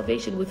on your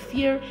salvation with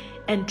fear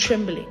and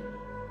trembling.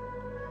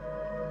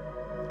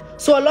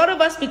 So a lot of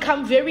us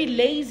become very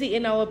lazy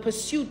in our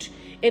pursuit,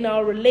 in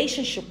our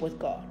relationship with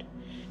God.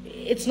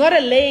 It's not a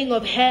laying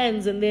of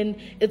hands and then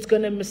it's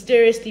going to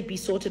mysteriously be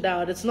sorted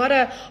out. It's not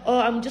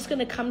I'm just going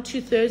to come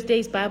to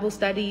Thursday's Bible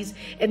studies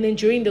and then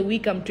during the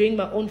week I'm doing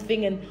my own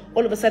thing and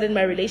all of a sudden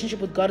my relationship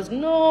with God is...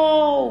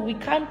 No, we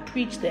can't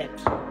preach that.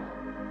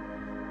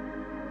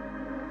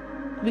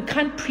 We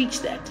can't preach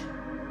that.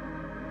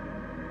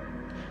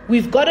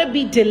 We've got to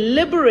be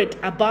deliberate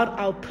about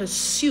our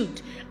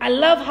pursuit. I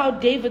love how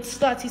David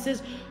starts. He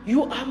says,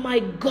 you are my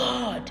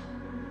God.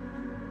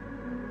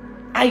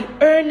 I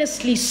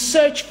earnestly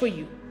search for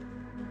you.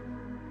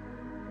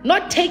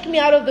 Not take me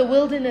out of the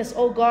wilderness,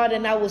 oh God,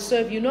 and I will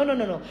serve you.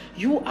 No.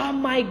 You are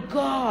my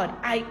God.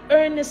 I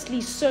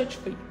earnestly search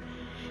for you.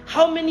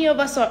 How many of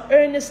us are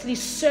earnestly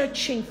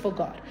searching for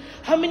God?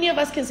 How many of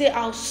us can say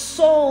our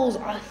souls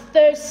are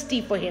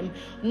thirsty for Him?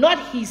 Not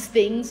His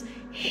things,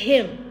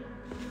 Him.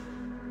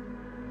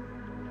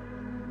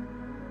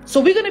 So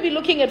we're going to be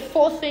looking at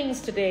 4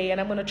 things today, and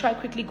I'm going to try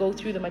quickly go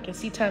through them. I can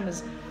see time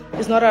is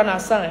not on our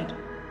side.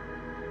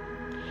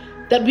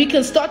 That we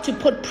can start to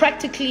put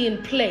practically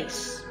in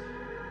place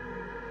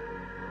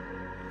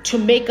to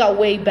make our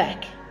way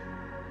back,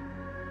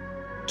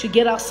 to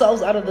get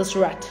ourselves out of this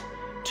rut,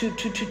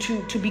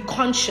 to be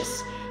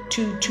conscious,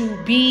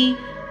 to be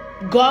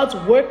God's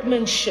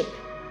workmanship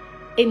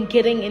in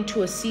getting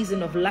into a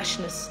season of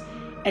lushness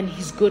and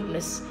His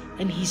goodness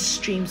and His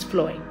streams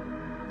flowing.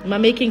 Am I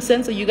making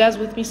sense? Are you guys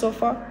with me so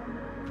far?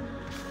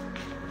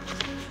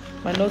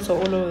 My notes are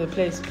all over the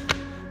place.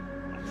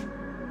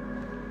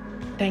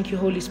 Thank you,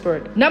 Holy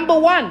Spirit. Number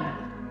 1.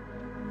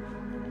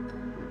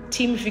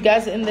 Team, if you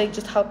guys are in there,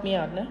 just help me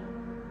out. No?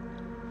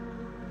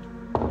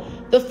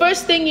 The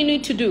first thing you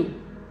need to do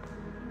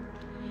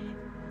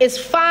is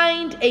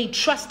find a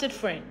trusted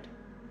friend.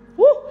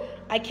 Woo!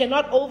 I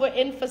cannot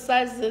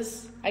overemphasize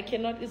this.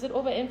 Is it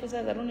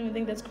overemphasized? I don't even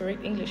think that's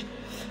correct English.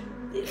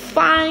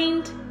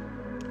 Find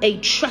a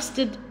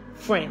trusted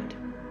friend.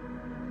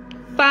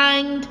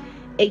 Find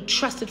a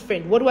trusted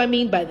friend. What do I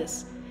mean by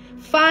this?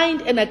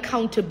 Find an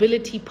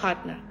accountability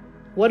partner.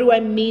 What do I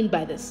mean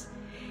by this?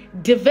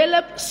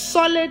 Develop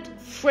solid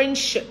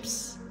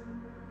friendships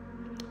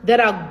that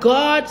are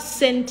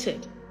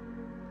God-centered,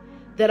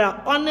 that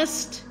are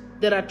honest,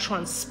 that are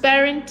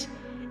transparent,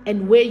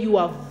 and where you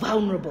are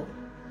vulnerable.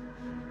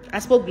 I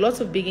spoke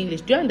lots of big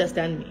English. Do you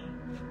understand me?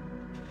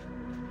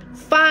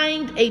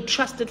 Find a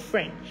trusted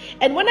friend.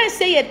 And when I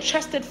say a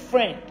trusted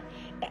friend,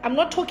 I'm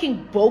not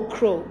talking bro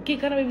code.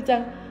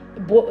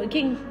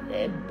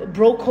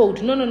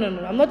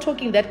 No. I'm not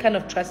talking that kind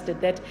of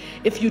trusted, that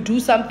if you do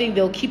something,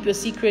 they'll keep your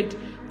secret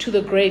to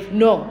the grave.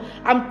 No,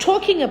 I'm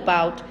talking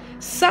about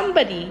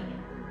somebody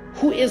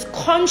who is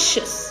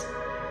conscious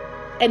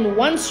and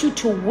wants you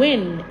to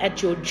win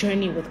at your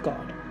journey with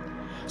God.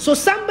 So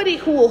somebody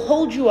who will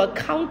hold you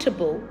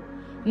accountable,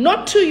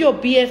 not to your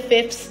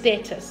BFF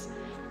status,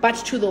 but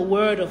to the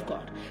Word of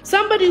God.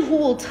 Somebody who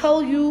will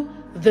tell you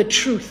the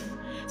truth.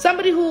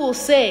 Somebody who will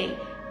say,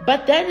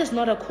 but that is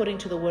not according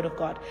to the Word of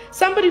God.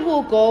 Somebody who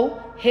will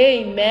go,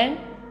 hey man,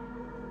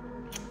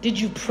 did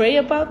you pray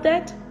about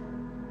that?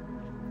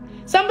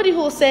 Somebody who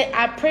will say,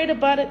 I prayed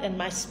about it and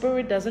my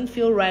spirit doesn't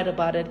feel right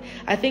about it.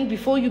 I think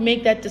before you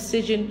make that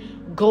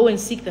decision, go and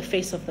seek the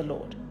face of the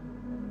Lord.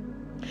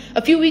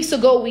 A few weeks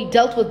ago, we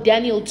dealt with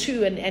Daniel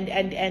 2,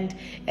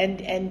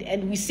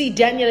 and we see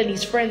Daniel and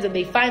his friends, and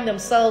they find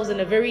themselves in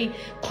a very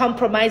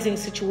compromising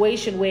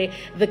situation where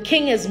the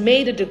king has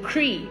made a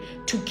decree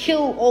to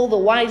kill all the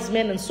wise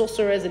men and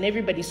sorcerers and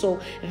everybody. So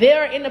they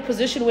are in a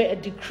position where a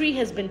decree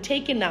has been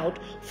taken out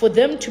for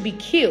them to be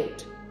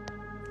killed.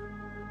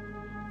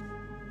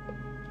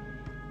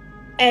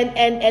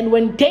 And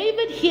when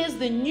David hears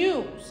the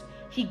news,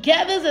 he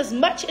gathers as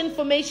much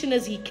information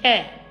as he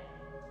can,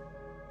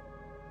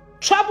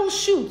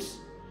 troubleshoots,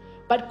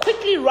 but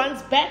quickly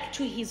runs back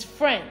to his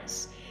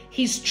friends,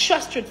 his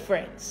trusted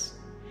friends,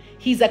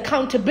 his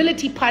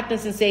accountability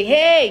partners, and say,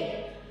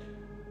 hey,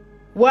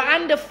 we're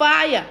under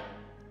fire.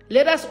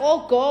 Let us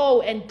all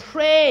go and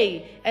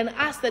pray and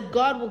ask that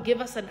God will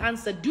give us an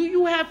answer. Do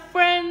you have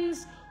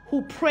friends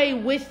who pray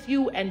with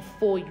you and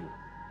for you?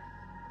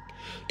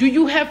 Do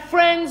you have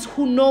friends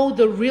who know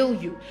the real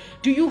you?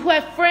 Do you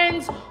have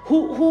friends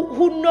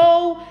who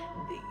know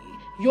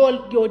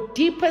your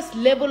deepest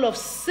level of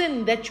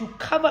sin that you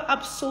cover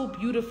up so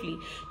beautifully?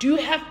 Do you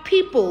have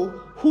people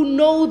who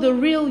know the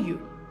real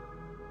you?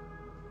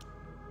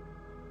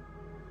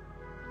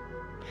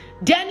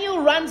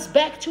 Daniel runs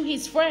back to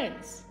his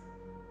friends.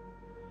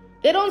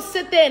 They don't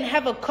sit there and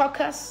have a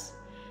caucus.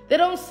 They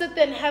don't sit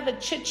there and have a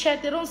chit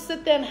chat. They don't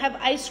sit there and have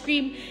ice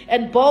cream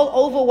and bowl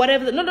over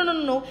whatever.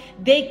 No.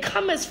 They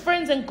come as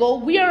friends and go,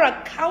 we are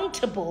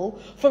accountable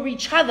for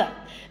each other.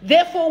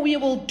 Therefore, we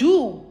will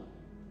do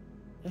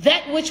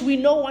that which we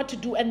know what to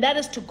do, and that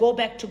is to go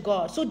back to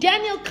God. So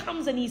Daniel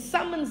comes and he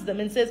summons them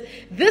and says,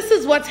 this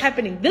is what's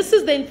happening. This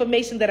is the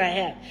information that I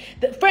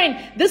have.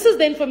 Friend, this is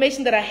the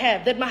information that I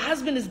have, that my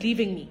husband is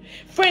leaving me.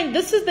 Friend,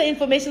 this is the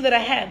information that I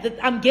have, that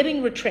I'm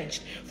getting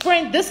retrenched.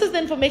 Friend, this is the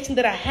information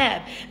that I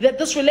have, that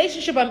this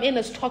relationship I'm in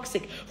is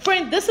toxic.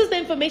 Friend, this is the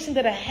information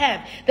that I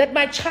have, that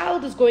my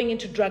child is going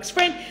into drugs.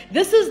 Friend,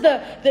 this is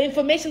the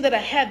information that I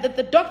have, that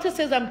the doctor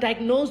says I'm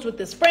diagnosed with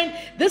this. Friend,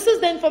 this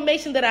is the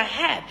information that I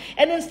have.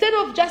 And instead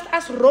of just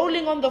us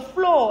rolling on the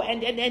floor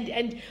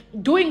and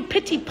doing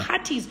pity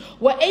parties,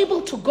 we're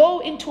able to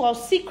go into our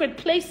secret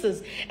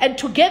places and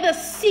together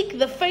seek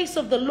the face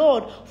of the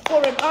Lord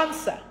for an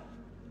answer.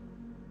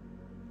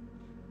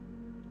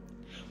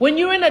 When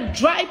you're in a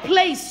dry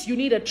place, you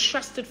need a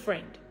trusted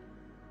friend.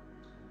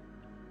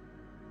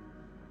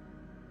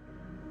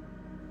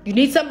 You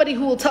need somebody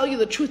who will tell you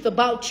the truth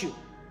about you.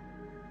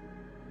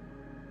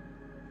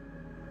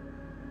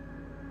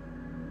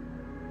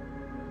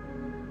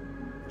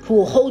 Who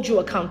will hold you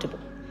accountable.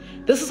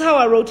 This is how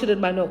I wrote it in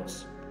my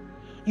notes.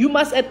 You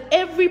must at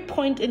every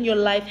point in your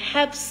life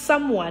have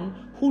someone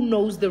who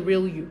knows the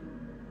real you.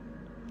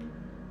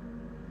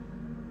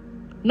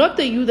 Not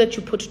the you that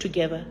you put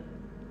together.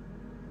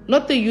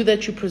 Not the you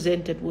that you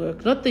present at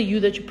work. Not the you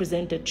that you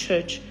present at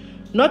church.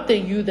 Not the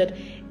you that...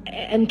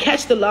 And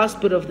catch the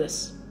last bit of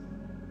this.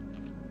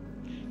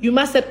 You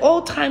must at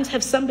all times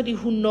have somebody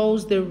who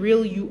knows the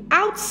real you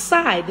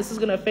outside. This is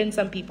going to offend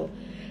some people.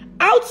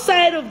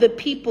 Outside of the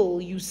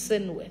people you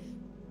sin with.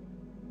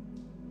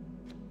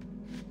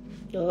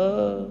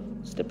 Oh,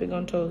 stepping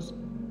on toes.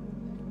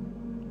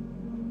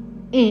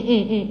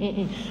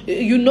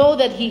 You know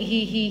that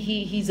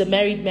he's a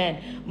married man.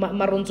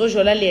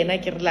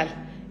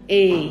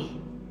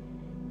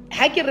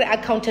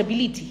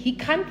 Accountability. He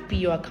can't be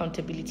your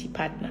accountability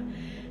partner,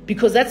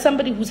 because that's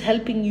somebody who's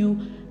helping you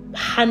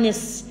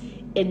harness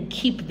and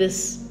keep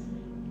this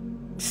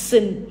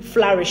sin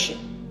flourishing.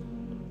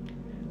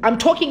 I'm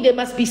talking, there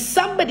must be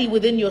somebody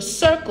within your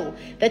circle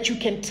that you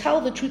can tell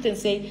the truth and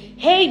say,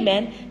 hey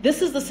man,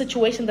 this is the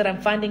situation that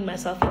I'm finding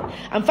myself in.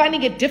 I'm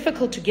finding it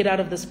difficult to get out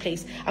of this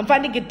place. I'm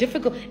finding it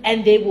difficult.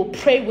 And they will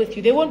pray with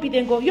you. They won't be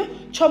there and go, yo,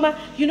 Choma,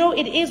 you know,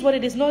 it is what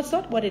it is. No, it's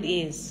not what it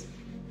is.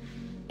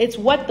 It's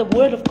what the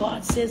word of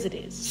God says it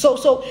is.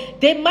 So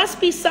there must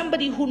be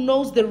somebody who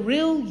knows the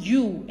real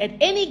you at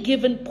any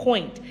given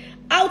point,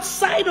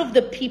 outside of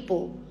the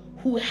people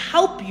who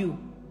help you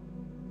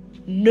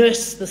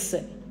nurse the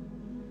sin.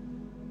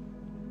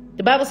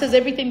 The Bible says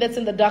everything that's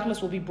in the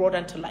darkness will be brought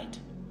unto light.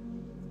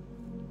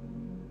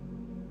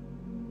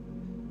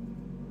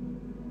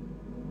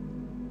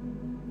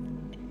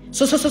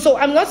 So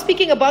I'm not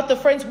speaking about the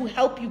friends who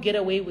help you get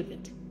away with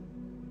it.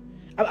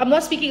 I'm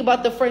not speaking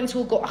about the friends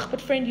who go,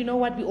 but friend, you know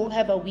what? We all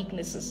have our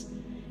weaknesses.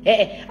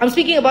 I'm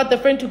speaking about the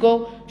friend who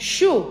go,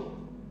 sure,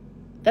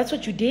 that's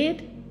what you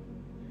did.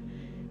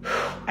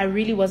 I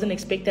really wasn't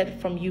expecting that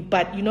from you,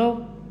 but you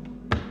know,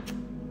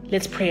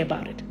 let's pray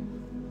about it.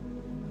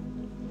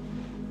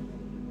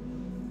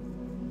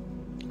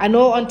 I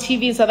know on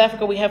TV in South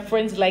Africa we have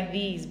friends like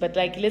these, but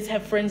let's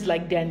have friends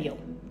like Daniel,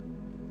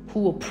 who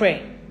will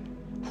pray,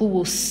 who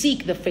will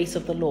seek the face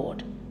of the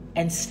Lord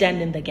and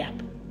stand in the gap.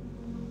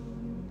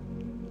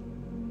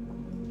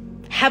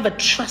 Have a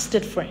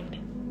trusted friend.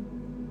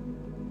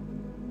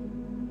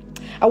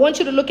 I want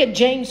you to look at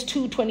James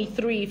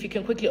 2:23, if you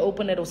can quickly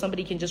open it, or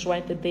somebody can just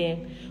write it there.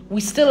 We're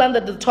still under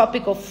the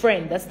topic of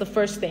friend. That's the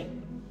first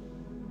thing.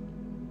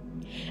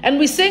 And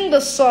we sing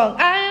the song,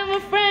 I am a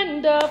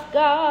friend of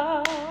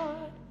God.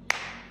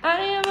 I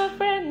am a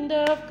friend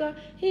of God.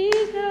 He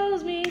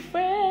calls me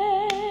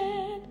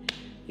friend.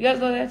 You guys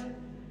know that?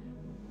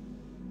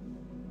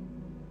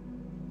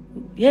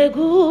 Yeah,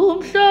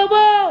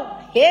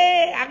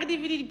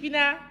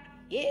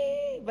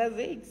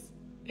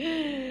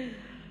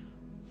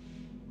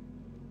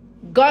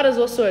 God is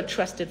also a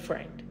trusted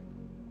friend.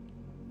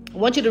 I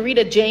want you to read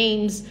at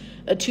James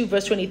 2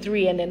 verse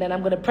 23, and then I'm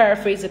going to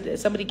paraphrase it.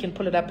 Somebody can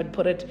pull it up and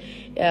put it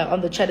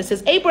on the chat. It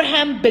says,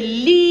 Abraham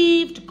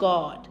believed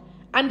God.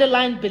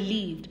 Underline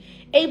believed.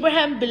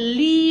 Abraham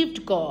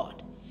believed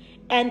God,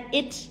 and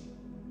it...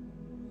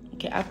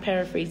 Okay, I've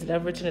paraphrased it.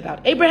 I've written it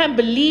out. Abraham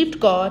believed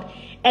God,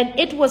 and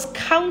it was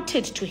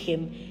counted to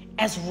him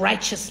as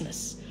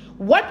righteousness.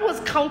 What was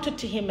counted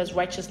to him as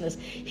righteousness?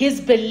 His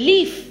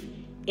belief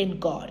in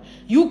God.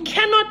 You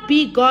cannot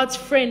be God's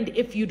friend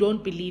if you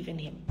don't believe in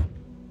him.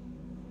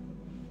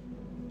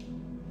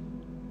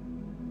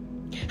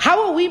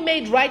 How are we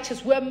made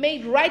righteous? We're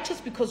made righteous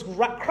because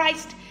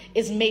Christ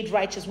is made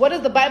righteous. What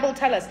does the Bible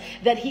tell us?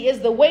 That he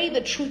is the way,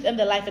 the truth, and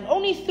the life. And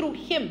only through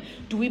him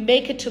do we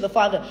make it to the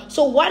Father.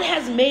 So what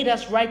has made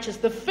us righteous?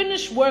 The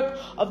finished work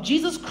of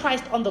Jesus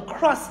Christ on the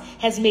cross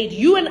has made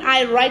you and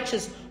I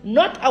righteous,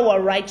 not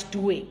our right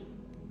doing.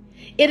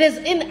 It is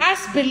in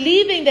us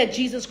believing that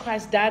Jesus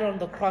Christ died on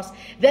the cross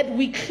that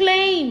we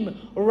claim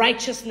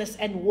righteousness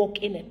and walk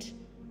in it.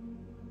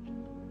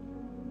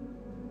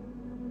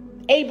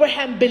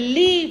 Abraham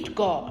believed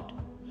God.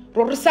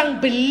 Rorisang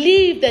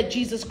believed that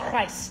Jesus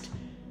Christ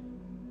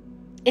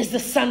is the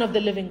Son of the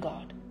living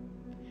God,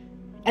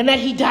 and that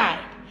he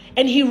died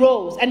and he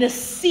rose and is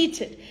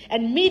seated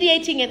and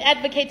mediating and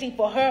advocating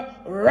for her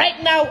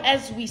right now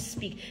as we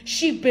speak.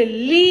 She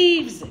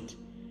believes it,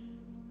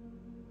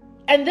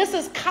 and this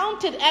is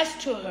counted as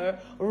to her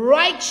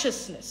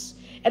righteousness.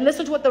 And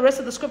listen to what the rest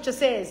of the scripture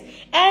says.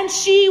 And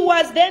she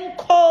was then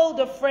called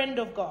a friend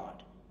of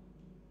God.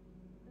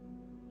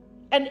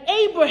 And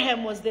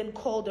Abraham was then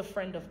called a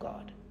friend of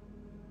God.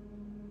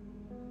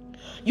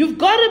 You've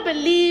got to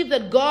believe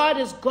that God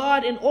is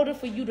God in order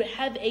for you to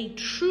have a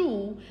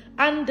true,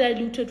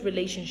 undiluted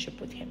relationship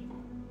with him.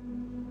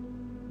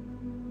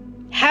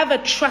 Have a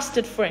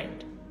trusted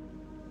friend.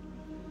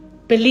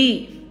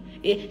 Believe.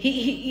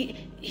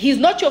 He's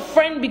not your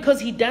friend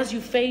because he does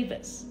you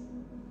favors.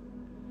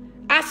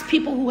 Ask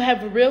people who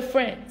have real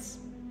friends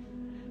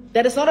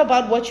that it's not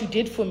about what you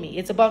did for me.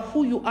 It's about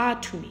who you are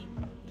to me.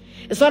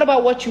 It's not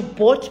about what you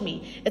bought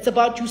me. It's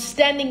about you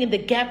standing in the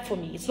gap for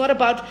me. It's not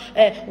about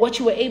what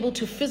you were able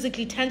to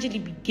physically,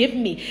 tangibly give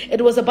me.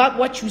 It was about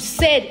what you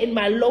said in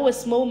my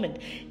lowest moment.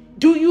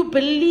 Do you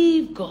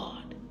believe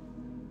God?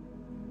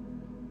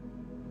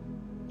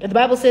 And the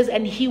Bible says,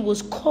 and he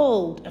was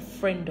called a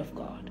friend of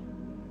God.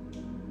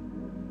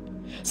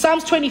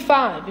 Psalms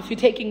 25, if you're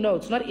taking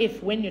notes, not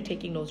if, when you're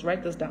taking notes,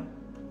 write this down.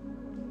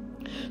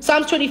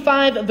 Psalms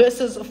 25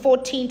 verses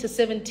 14 to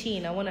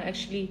 17. I want to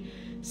actually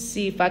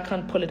see if I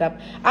can't pull it up.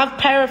 I've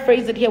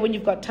paraphrased it here. When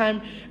you've got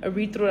time,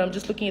 read through it. I'm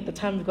just looking at the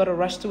time. We've got to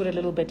rush through it a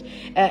little bit.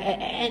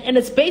 And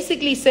it's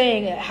basically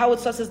saying how it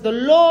starts as, the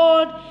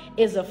Lord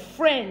is a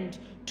friend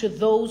to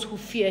those who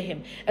fear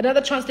him. Another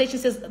translation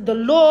says, the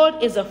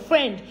Lord is a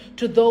friend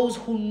to those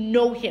who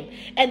know him.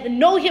 And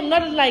know him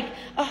not like,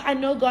 oh, I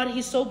know God,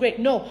 he's so great.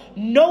 No,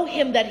 know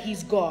him that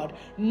he's God.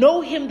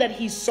 Know him that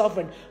he's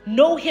sovereign.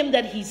 Know him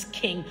that he's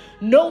king.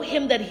 Know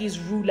him that he's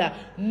ruler.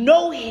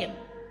 Know him.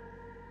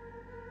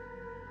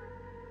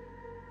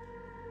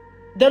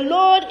 The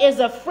Lord is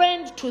a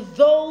friend to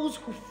those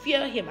who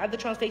fear him. Other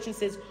translation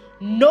says,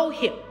 know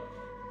him.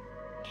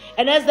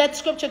 And as that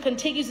scripture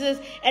continues, it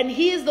says, and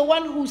he is the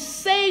one who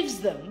saves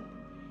them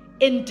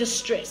in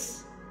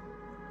distress.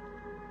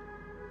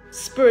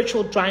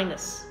 Spiritual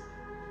dryness,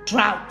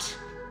 drought.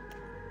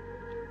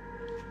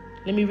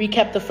 Let me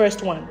recap the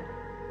first one.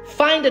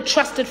 Find a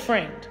trusted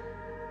friend.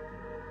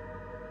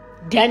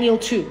 Daniel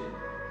 2.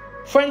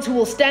 Friends who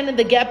will stand in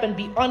the gap and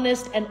be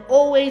honest and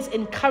always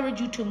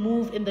encourage you to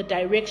move in the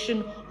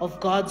direction of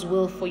God's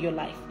will for your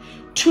life.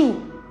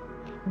 2.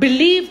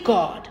 Believe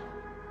God.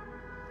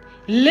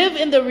 Live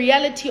in the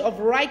reality of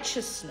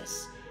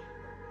righteousness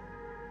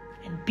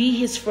and be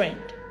his friend.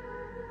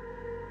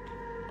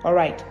 All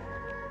right.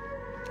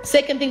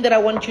 Second thing that I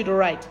want you to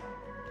write.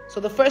 So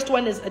the first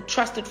one is a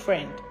trusted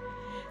friend.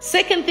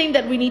 Second thing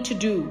that we need to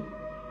do,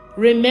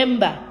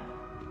 remember.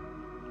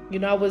 You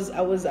know, I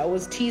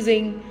was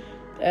teasing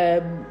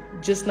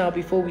just now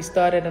before we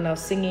started, and I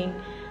was singing.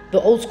 The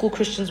old school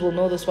Christians will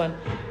know this one.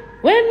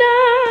 When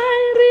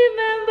I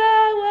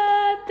remember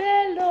what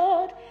the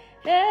Lord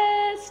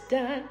has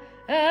done,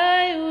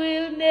 I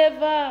will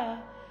never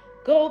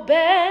go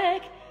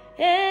back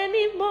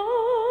anymore.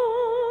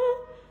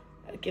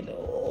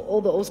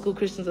 All the old school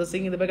Christians are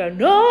singing in the background.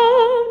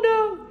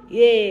 No.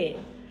 Yeah.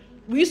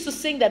 We used to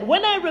sing that.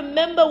 When I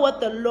remember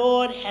what the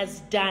Lord has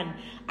done,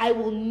 I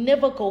will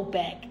never go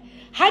back.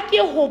 When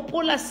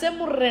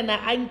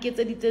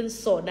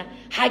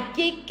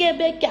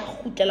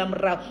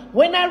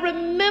I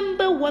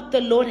remember what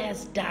the Lord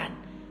has done,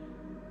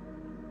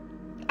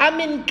 I'm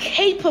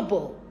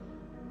incapable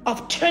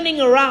of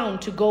turning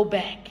around to go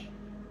back.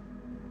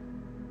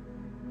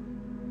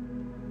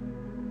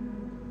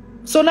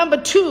 So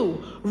number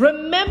 2,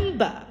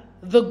 remember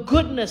the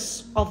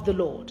goodness of the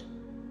Lord.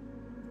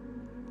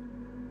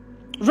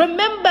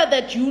 Remember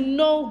that you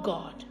know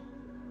God.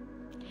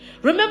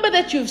 Remember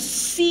that you've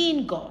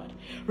seen God.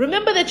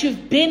 Remember that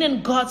you've been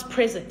in God's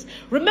presence.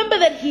 Remember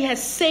that he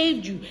has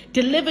saved you,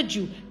 delivered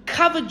you,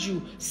 covered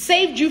you,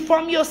 saved you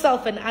from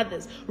yourself and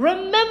others.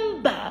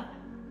 Remember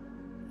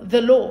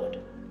the Lord.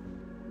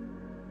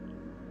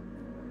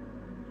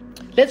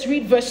 Let's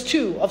read verse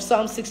 2 of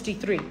Psalm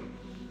 63.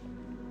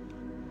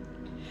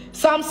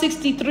 Psalm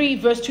 63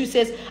 verse 2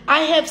 says, I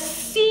have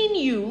seen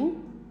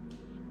you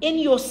in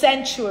your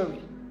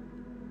sanctuary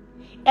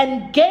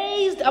and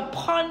gazed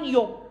upon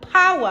your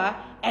power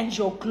and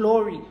your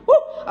glory. Woo!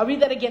 I'll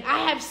read that again.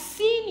 I have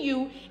seen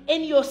you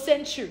in your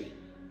sanctuary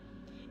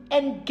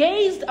and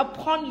gazed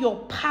upon your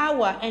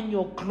power and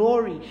your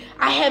glory.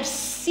 I have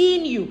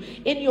seen you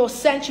in your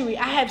sanctuary.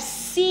 I have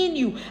seen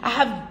you. I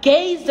have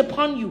gazed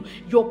upon you,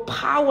 your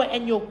power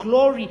and your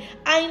glory.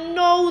 I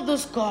know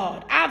this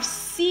God. I've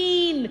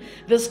seen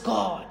this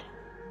God.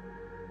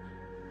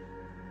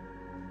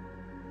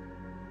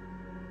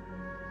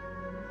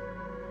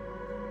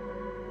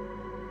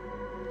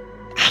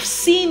 I've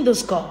seen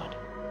this God.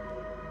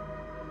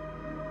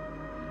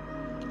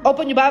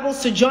 Open your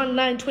Bibles to John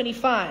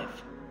 9:25.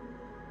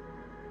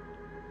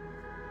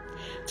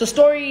 It's a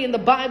story in the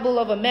Bible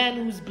of a man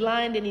who's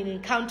blind and he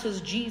encounters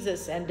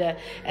Jesus, and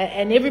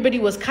everybody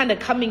was kind of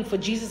coming for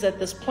Jesus at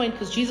this point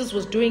because Jesus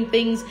was doing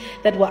things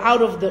that were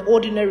out of the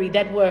ordinary,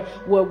 that were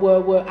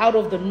out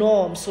of the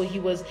norm. So he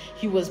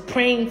was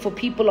praying for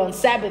people on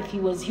Sabbath. He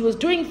was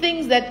doing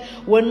things that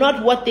were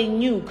not what they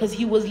knew because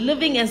he was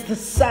living as the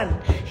Son.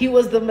 He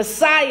was the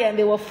Messiah, and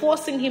they were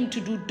forcing him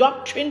to do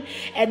doctrine,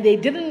 and they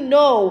didn't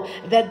know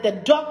that the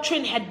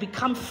doctrine had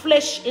become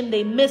flesh in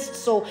their midst.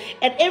 So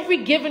at every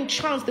given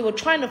chance, they were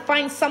trying to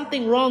find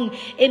something wrong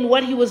in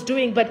what he was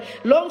doing. But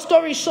long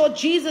story short,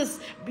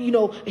 Jesus,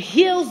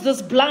 heals this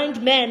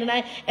blind man.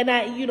 And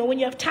I, when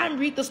you have time,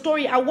 read the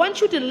story. I want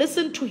you to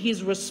listen to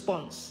his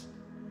response.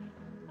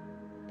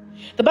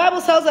 The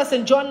Bible tells us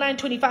in John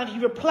 9:25, he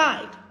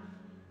replied,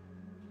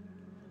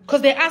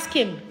 because they asked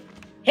him,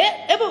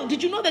 hey, Ebo,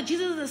 did you know that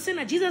Jesus is a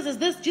sinner? Jesus is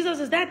this, Jesus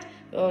is that.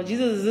 Oh,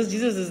 Jesus is this,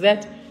 Jesus is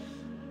that.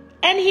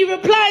 And he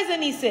replies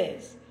and he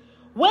says,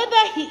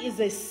 whether he is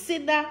a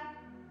sinner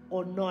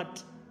or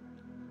not,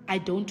 I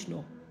don't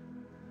know.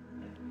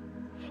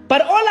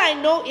 But all I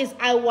know is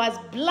I was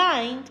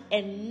blind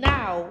and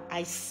now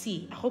I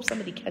see. I hope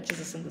somebody catches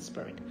this in the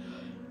spirit.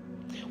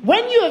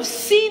 When you have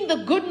seen the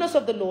goodness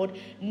of the Lord,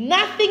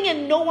 nothing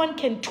and no one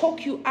can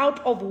talk you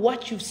out of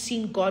what you've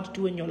seen God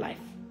do in your life.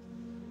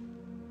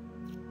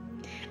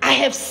 I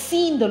have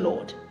seen the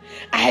Lord.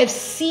 I have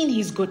seen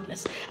his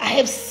goodness. I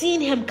have seen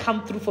him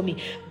come through for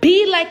me.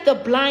 Be like the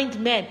blind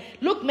man.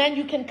 Look, man,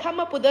 you can come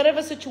up with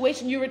whatever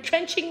situation. You're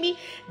retrenching me.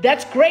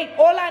 That's great.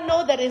 All I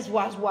know that is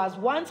was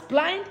once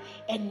blind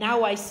and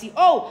now I see.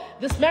 Oh,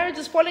 this marriage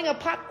is falling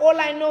apart. All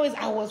I know is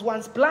I was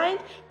once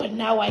blind, but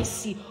now I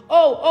see.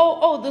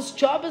 Oh, this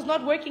job is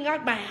not working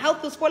out. My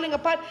health is falling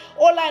apart.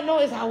 All I know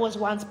is I was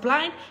once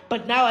blind,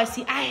 but now I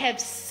see. I have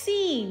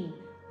seen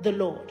the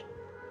Lord.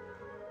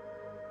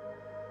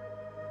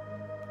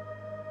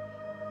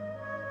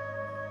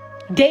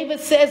 David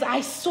says, I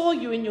saw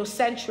you in your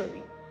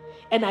sanctuary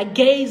and I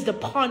gazed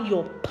upon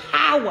your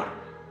power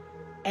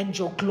and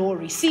your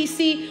glory.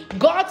 See,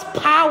 God's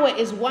power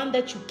is one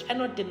that you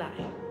cannot deny.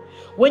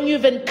 When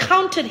you've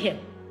encountered him,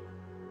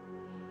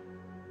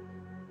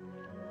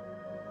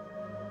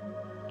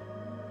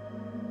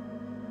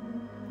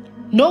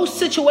 no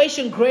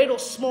situation, great or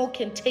small,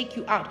 can take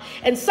you out.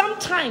 And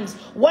sometimes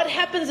what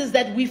happens is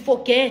that we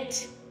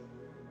forget.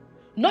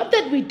 Not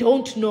that we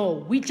don't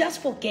know, we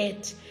just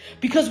forget.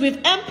 Because we've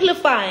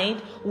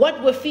amplified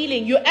what we're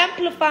feeling. You're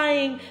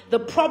amplifying the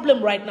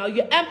problem right now.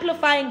 You're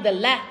amplifying the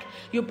lack.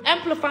 You're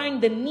amplifying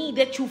the need,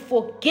 that you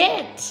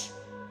forget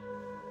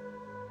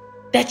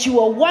that you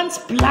were once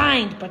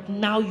blind, but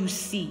now you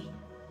see.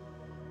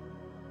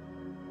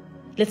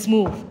 Let's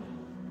move.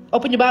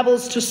 Open your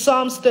Bibles to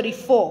Psalms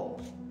 34,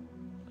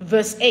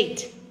 verse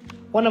 8.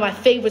 One of my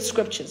favorite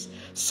scriptures.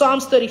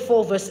 Psalms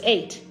 34, verse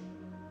 8.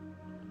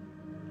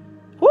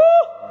 Woo!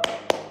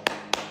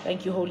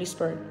 Thank you, Holy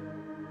Spirit.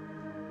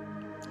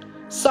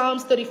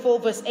 Psalms 34,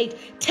 verse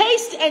 8.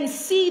 Taste and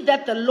see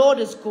that the Lord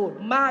is good.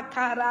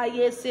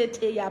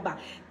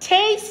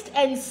 Taste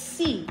and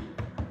see.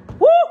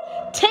 Woo!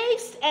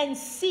 Taste and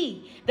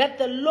see that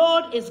the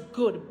Lord is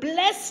good.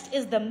 Blessed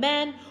is the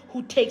man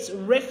who takes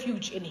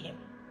refuge in him.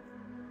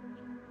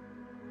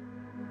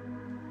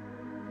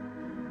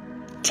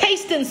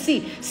 Taste and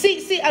see.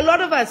 See, a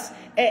lot of us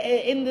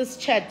in this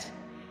chat,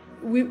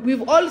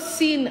 we've all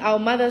seen our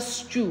mother's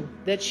stew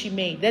that she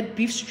made, that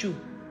beef stew.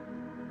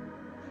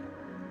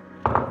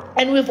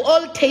 And we've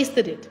all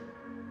tasted it.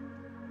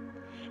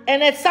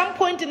 And at some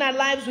point in our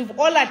lives, we've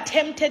all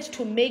attempted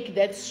to make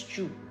that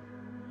stew.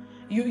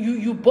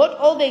 You bought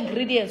all the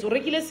ingredients.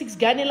 Regular 6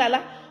 gani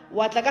lala,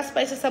 watlaka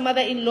spices sa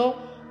mother-in-law,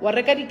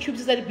 wareka di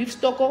cubes sa beef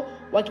stoko,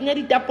 wakinga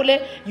di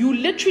tapole. You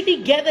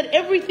literally gathered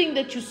everything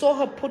that you saw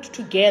her put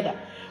together.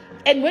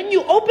 And when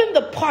you open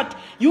the pot,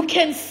 you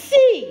can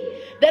see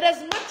that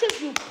as much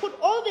as you put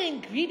all the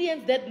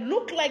ingredients that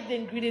look like the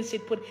ingredients she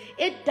put,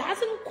 it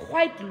doesn't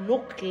quite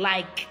look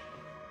like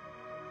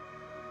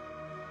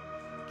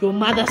your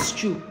mother's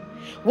stew.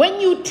 When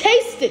you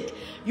taste it,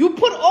 you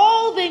put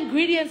all the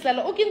ingredients, but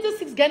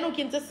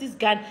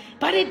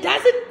it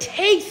doesn't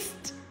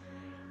taste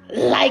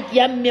like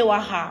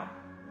yammewaha.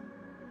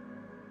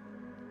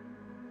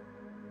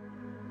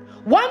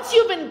 Once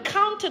you've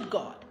encountered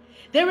God,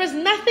 there is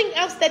nothing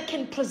else that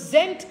can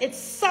present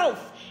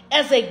itself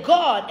as a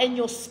God, and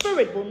your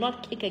spirit will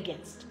not kick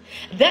against.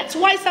 That's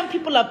why some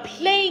people are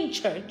playing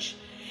church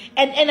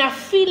and are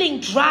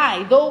feeling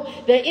dry, though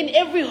they're in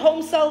every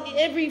home cell,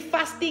 every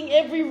fasting,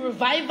 every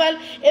revival,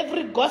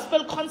 every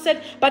gospel concert,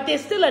 but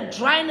there's still a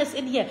dryness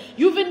in here.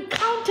 You've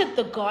encountered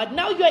the God.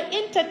 Now you're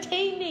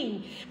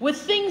entertaining with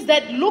things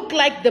that look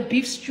like the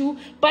beef stew,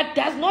 but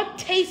does not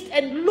taste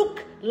and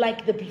look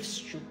like the beef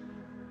stew.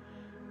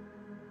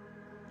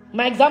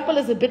 My example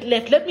is a bit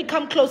left. Let me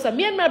come closer.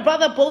 Me and my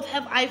brother both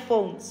have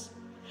iPhones.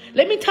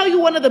 Let me tell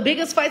you one of the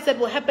biggest fights that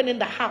will happen in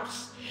the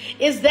house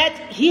is that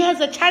he has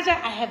a charger,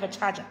 I have a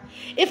charger.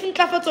 If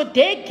Nklafatso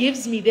Day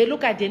gives me, they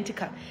look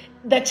identical.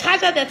 The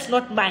charger that's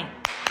not mine.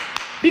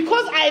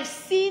 Because I've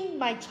seen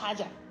my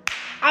charger.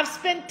 I've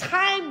spent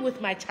time with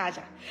my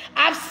charger.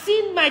 I've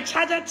seen my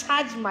charger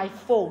charge my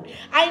phone.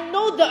 I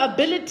know the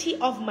ability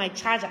of my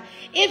charger.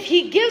 If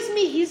he gives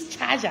me his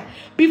charger,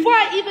 before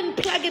I even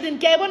plug it in,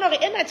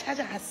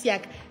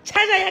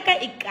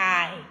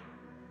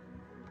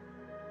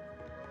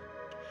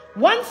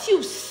 once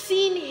you've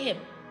seen him,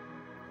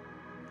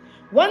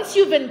 once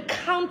you've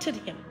encountered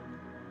him,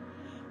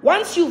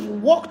 once you've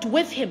walked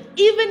with him,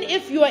 even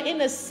if you are in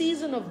a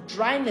season of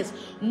dryness,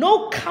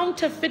 no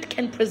counterfeit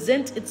can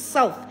present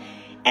itself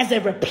as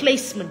a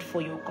replacement for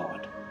your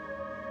God.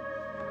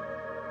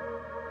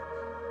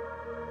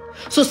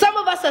 So some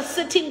of us are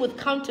sitting with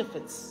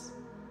counterfeits.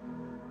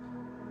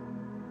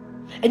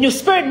 And your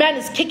spirit man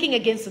is kicking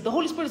against it. The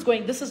Holy Spirit is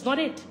going, this is not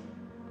it.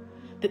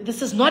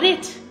 This is not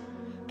it.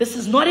 This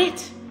is not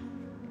it.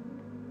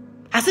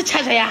 As a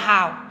charge,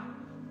 how?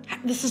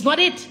 This is not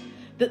it.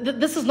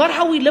 This is not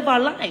how we live our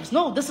lives.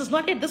 No, this is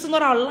not it. This is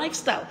not our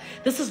lifestyle.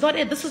 This is not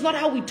it. This is not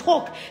how we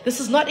talk. This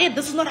is not it.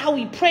 This is not how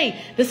we pray.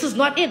 This is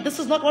not it. This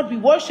is not what we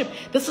worship.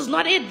 This is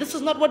not it. This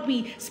is not what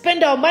we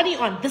spend our money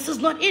on. This is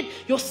not it.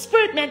 Your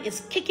spirit man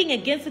is kicking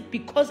against it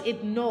because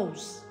it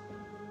knows.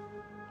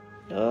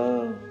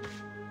 Oh.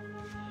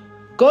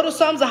 Go to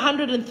Psalms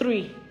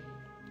 103.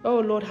 Oh,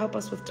 Lord, help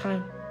us with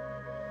time.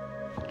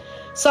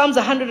 Psalms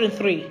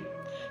 103.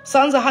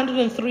 Psalms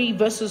 103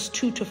 verses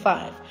 2 to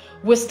 5.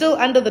 We're still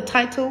under the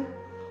title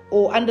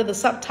or under the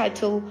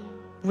subtitle,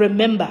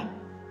 Remember.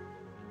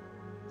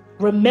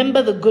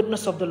 Remember the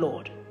goodness of the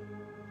Lord.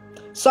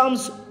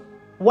 Psalms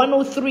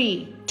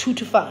 103, 2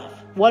 to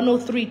 5.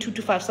 103, 2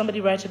 to 5.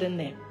 Somebody write it in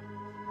there.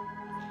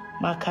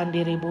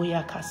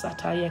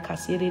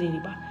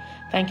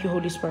 Thank you,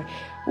 Holy Spirit.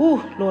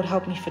 Ooh, Lord,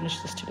 help me finish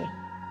this today.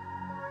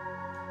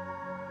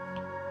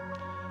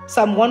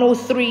 Psalm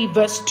 103,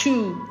 verse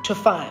 2 to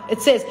 5.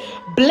 It says,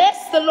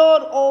 bless the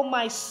Lord, O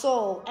my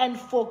soul, and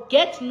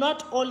forget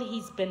not all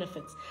his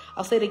benefits.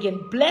 I'll say it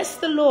again. Bless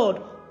the Lord,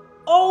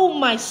 O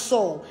my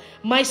soul.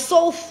 My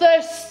soul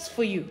thirsts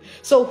for you.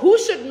 So who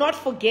should not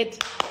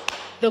forget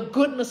the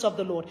goodness of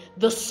the Lord?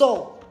 The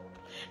soul.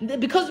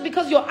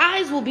 Because your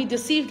eyes will be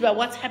deceived by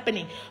what's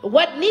happening.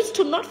 What needs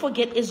to not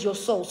forget is your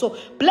soul. So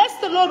bless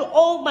the Lord,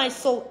 oh my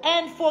soul,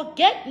 and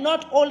forget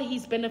not all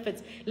his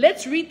benefits.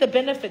 Let's read the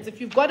benefits.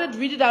 If you've got it,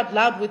 read it out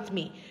loud with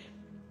me.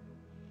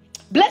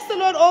 Bless the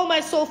Lord, oh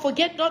my soul,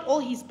 forget not all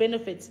his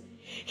benefits.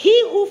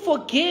 He who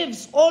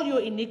forgives all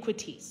your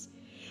iniquities,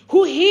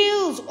 who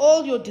heals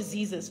all your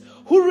diseases,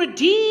 who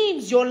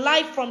redeems your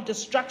life from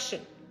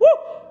destruction. Woo!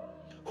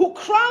 Who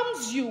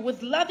crowns you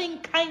with loving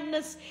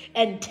kindness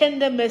and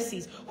tender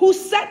mercies, who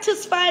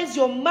satisfies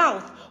your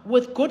mouth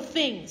with good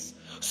things,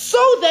 so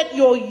that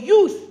your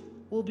youth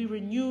will be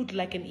renewed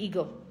like an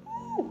eagle.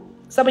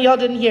 Some of y'all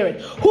didn't hear it.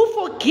 Who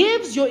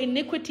forgives your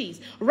iniquities.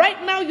 Right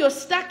now, you're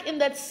stuck in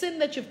that sin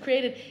that you've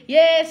created.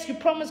 Yes, you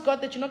promised God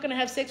that you're not going to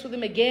have sex with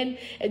him again,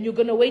 and you're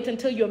going to wait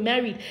until you're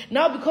married.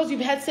 Now, because you've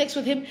had sex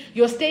with him,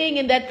 you're staying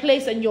in that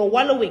place and you're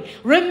wallowing.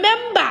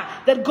 Remember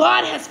that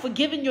God has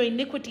forgiven your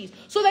iniquities,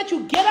 so that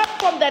you get up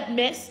from that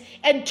mess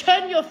and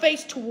turn your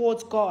face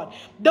towards God,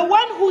 the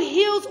one who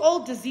heals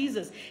all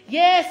diseases.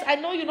 Yes, I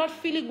know you're not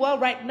feeling well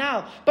right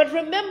now, but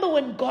remember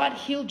when God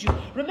healed you.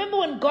 Remember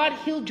when God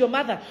healed your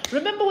mother.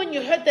 Remember when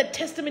you heard that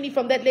testimony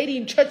from that lady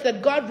in church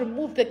that God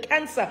removed the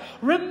cancer.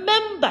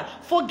 Remember,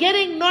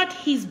 forgetting not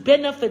his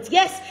benefits.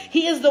 Yes,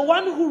 he is the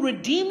one who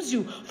redeems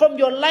you from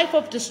your life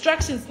of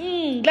distractions.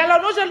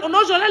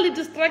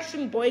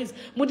 Distraction, boys.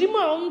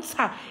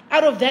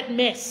 Out of that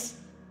mess.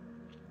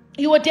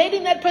 You were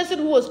dating that person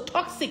who was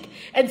toxic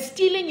and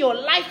stealing your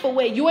life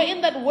away. You were in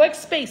that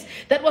workspace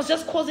that was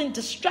just causing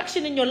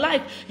destruction in your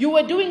life. You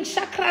were doing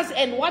chakras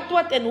and what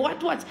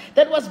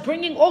that was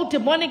bringing all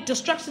demonic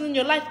destruction in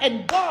your life,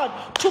 and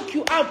God took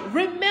you out.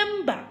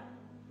 Remember.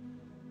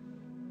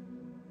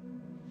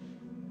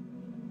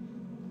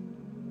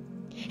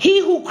 He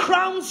who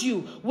crowns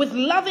you with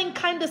loving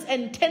kindness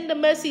and tender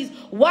mercies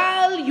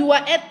while you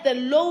are at the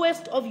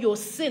lowest of your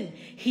sin,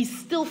 he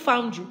still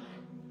found you.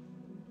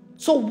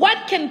 So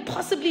what can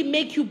possibly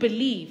make you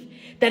believe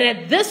that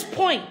at this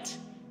point,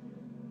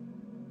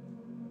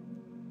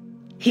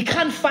 he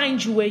can't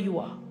find you where you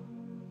are?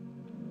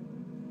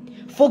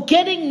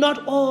 Forgetting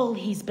not all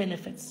his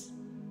benefits.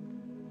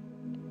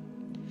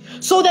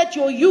 So that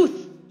your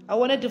youth, I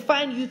want to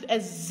define youth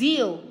as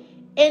zeal,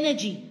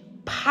 energy,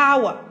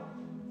 power,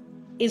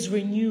 is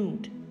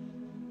renewed.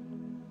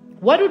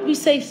 What would we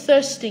say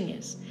thirsting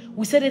is?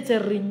 We said it's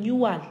a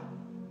renewal.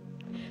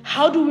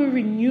 How do we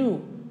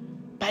renew?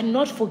 By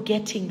not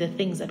forgetting the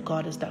things that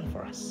God has done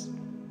for us.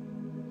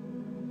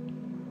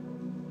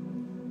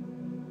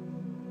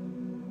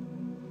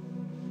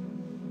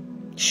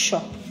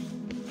 Sure.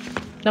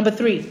 Number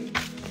 3.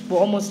 We're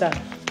almost done.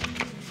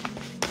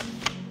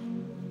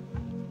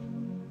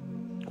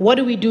 What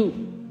do we do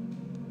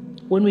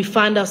when we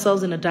find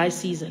ourselves in a dry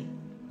season?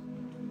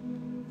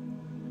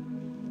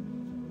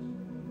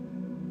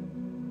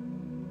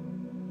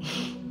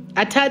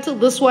 I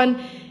titled this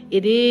one,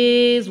 It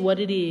Is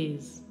What It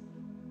Is.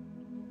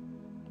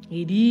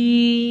 It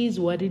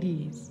is what it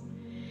is.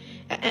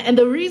 And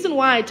the reason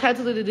why I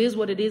titled it Is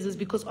What It is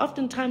because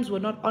oftentimes we're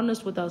not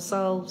honest with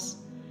ourselves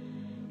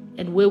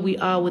and where we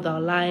are with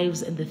our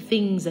lives and the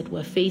things that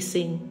we're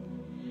facing.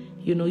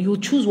 You know, you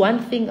choose one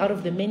thing out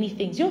of the many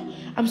things.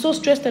 I'm so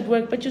stressed at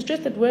work, but you're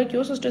stressed at work,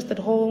 you're also stressed at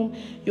home,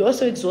 you're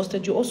also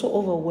exhausted, you're also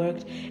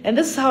overworked. And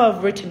this is how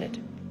I've written it.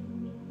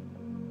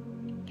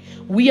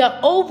 We are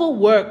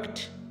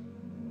overworked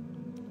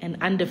and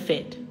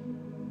underfed.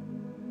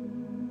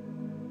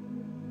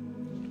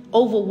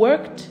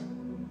 Overworked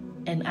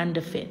and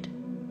underfed.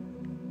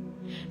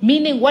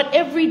 Meaning what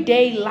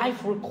everyday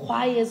life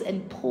requires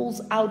and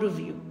pulls out of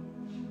you.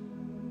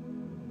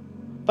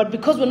 But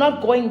because we're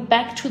not going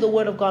back to the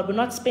Word of God, we're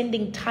not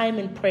spending time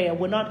in prayer,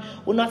 we're not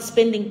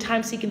spending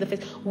time seeking the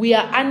face, we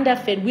are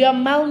underfed, we are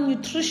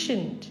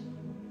malnutritioned.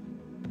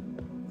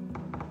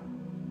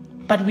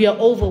 But we are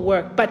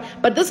overworked.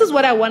 But this is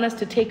what I want us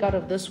to take out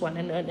of this one.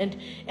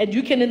 And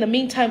you can, in the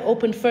meantime,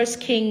 open 1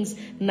 Kings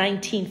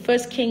 19. 1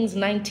 Kings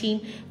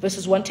 19,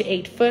 verses 1 to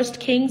 8. 1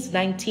 Kings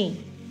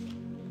 19.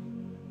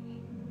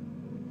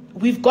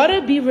 We've got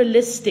to be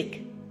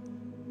realistic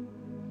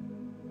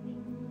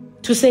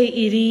to say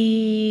it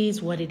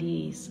is what it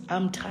is.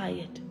 I'm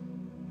tired.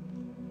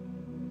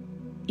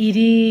 It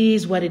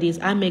is what it is.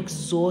 I'm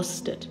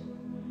exhausted.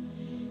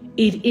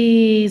 It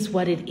is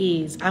what it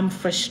is. I'm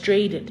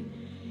frustrated.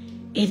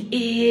 It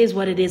is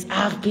what it is.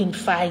 I've been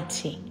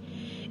fighting.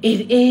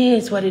 It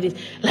is what it is.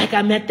 Like,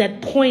 I'm at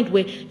that point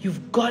where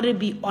you've got to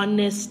be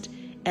honest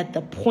at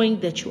the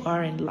point that you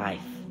are in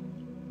life.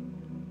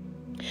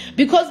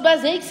 Because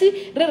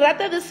Bazexi,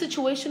 rather the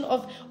situation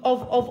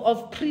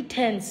of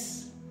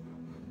pretense.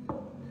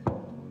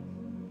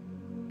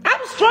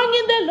 I'm strong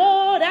in the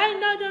Lord. I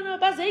know,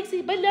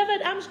 Bazexi,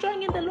 beloved, I'm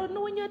strong in the Lord.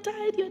 No, when you're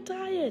tired, you're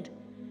tired.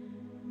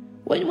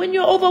 When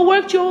you're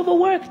overworked, you're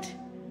overworked.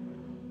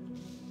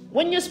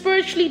 When you're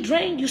spiritually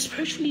drained, you're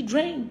spiritually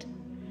drained.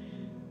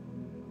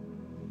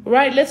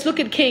 Right, let's look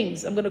at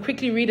Kings. I'm going to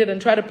quickly read it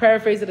and try to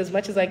paraphrase it as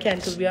much as I can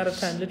because we're out of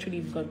time. Literally,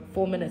 we've got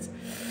 4 minutes.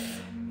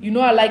 You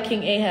know I like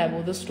King Ahab,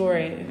 or this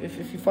story.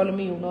 If you follow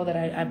me, you'll know that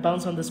I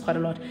bounce on this quite a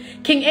lot.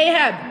 King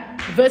Ahab,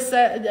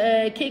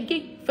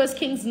 First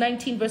Kings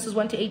 19, verses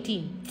 1 to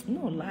 18.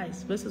 No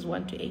lies, verses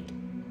 1 to 8.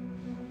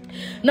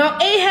 Now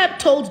Ahab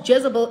told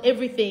Jezebel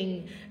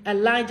everything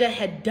Elijah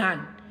had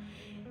done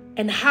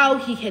and how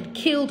he had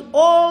killed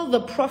all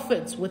the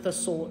prophets with a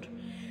sword.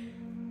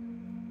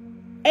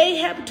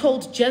 Ahab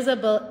told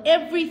Jezebel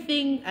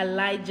everything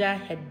Elijah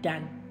had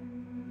done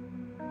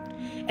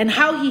and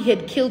how he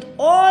had killed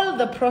all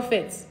the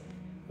prophets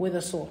with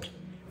a sword.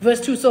 Verse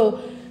 2,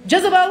 so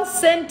Jezebel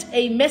sent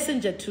a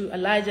messenger to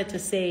Elijah to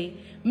say,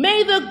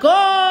 may the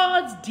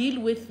gods deal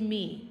with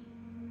me.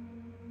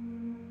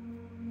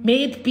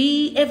 May it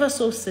be ever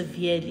so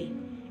severely.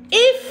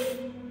 If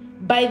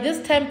by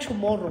this time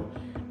tomorrow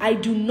I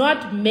do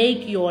not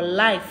make your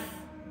life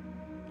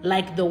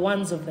like the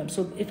ones of them.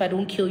 So if I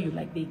don't kill you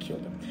like they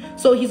killed them.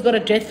 So he's got a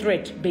death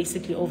threat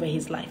basically over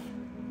his life.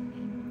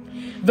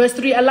 Verse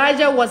 3,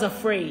 Elijah was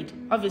afraid.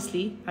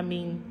 Obviously, I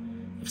mean,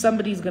 if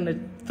somebody's going to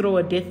throw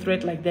a death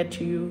threat like that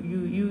to you,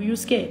 you're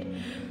scared.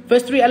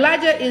 Verse 3,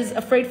 Elijah is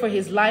afraid for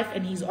his life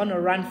and he's on a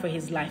run for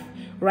his life,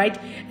 right?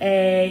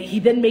 He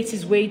then makes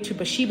his way to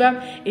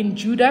Beersheba in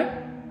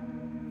Judah,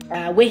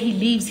 where he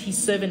leaves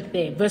his servant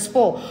there. Verse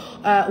 4,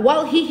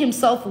 while he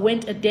himself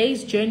went a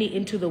day's journey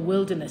into the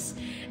wilderness,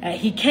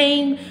 he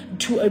came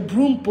to a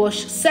broom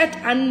bush,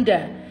 sat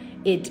under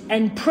it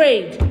and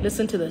prayed.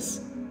 Listen to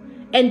this.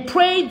 And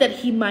prayed that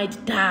he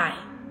might die.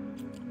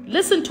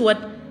 Listen to what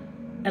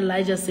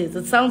Elijah says.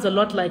 It sounds a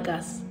lot like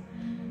us.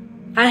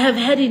 I have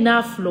had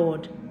enough,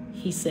 Lord,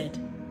 he said.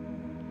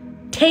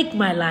 Take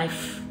my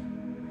life.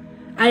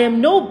 I am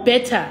no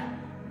better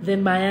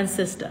than my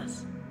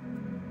ancestors.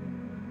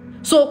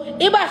 So,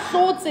 iba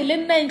hlotse le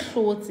nna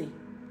hlotse.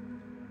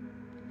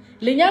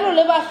 Lenyalo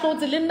le ba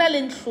hlotse le nna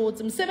le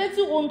hlotse. Msebetsi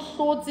o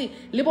hlotse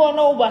le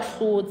bona o ba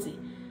hlotse.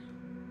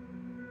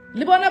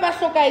 Le bona ba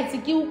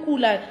hlokaetse ke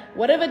ukula,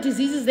 whatever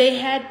diseases they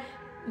had,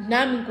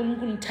 nami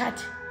uNkulunkulu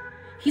ngithathe.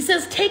 He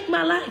says, take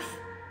my life.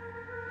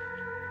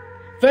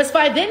 Verse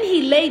 5, then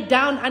he lay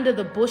down under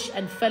the bush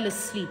and fell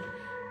asleep,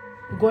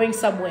 going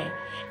somewhere.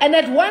 And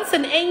at once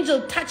an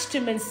angel touched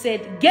him and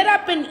said, get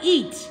up and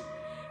eat.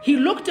 He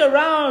looked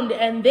around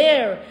and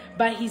there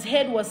by his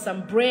head was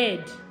some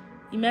bread.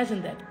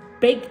 Imagine that.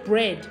 Baked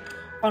bread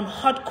on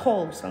hot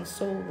coals. Sounds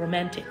so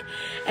romantic.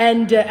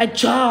 And a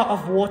jar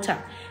of water.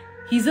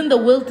 He's in the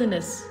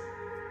wilderness.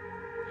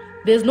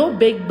 There's no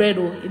baked bread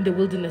in the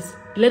wilderness,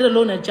 let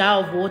alone a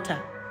jar of water.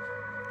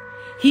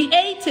 He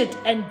ate it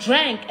and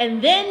drank,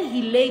 and then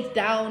he laid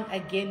down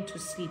again to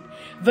sleep.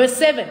 Verse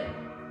 7,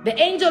 the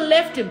angel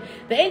left him.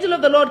 The angel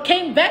of the Lord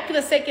came back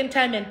the second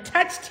time and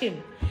touched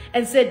him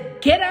and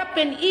said, get up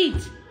and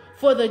eat,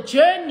 for the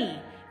journey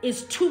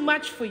is too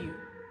much for you.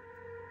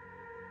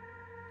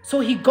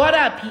 So he got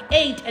up, he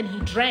ate, and he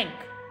drank.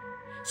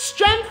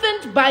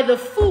 Strengthened by the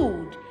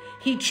food,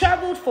 he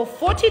traveled for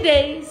 40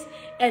 days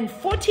and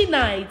 40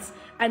 nights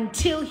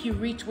until he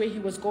reached where he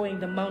was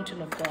going, the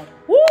mountain of God.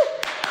 Woo!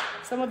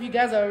 Some of you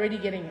guys are already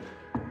getting it.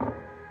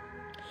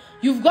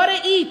 You've got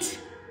to eat,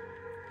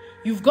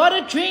 you've got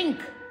to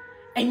drink,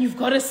 and you've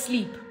got to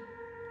sleep.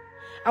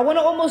 I want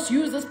to almost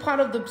use this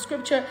part of the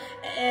scripture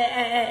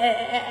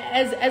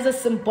as a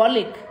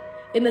symbolic,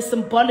 in a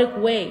symbolic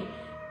way,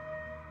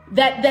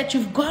 that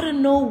you've got to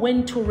know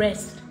when to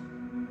rest.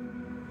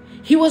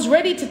 He was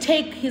ready to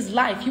take his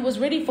life. He was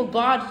ready for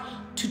God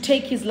to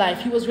take his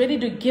life. He was ready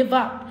to give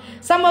up.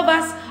 Some of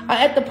us are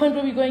at the point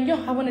where we're going,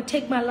 I want to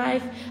take my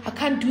life. I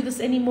can't do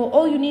this anymore.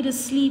 All you need is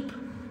sleep.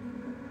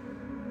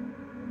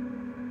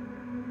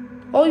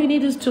 All you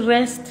need is to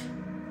rest.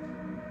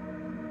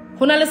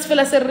 All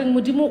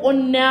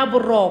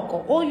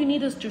you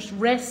need is just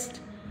rest.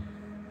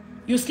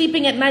 You're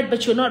sleeping at night,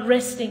 but you're not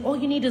resting. All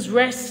you need is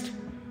rest.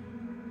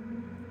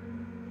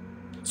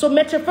 So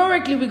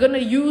metaphorically, we're going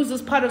to use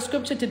this part of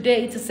scripture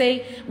today to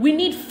say we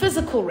need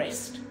physical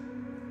rest.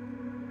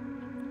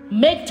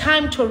 Make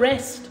time to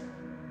rest.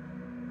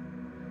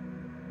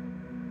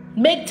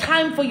 Make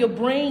time for your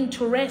brain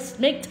to rest.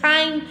 Make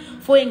time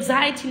for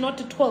anxiety not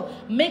to dwell.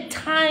 Make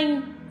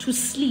time to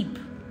sleep.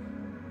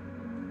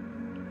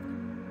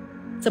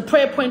 It's a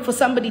prayer point for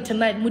somebody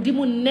tonight.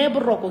 Mudimu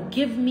neboroko,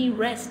 give me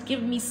rest,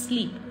 give me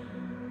sleep.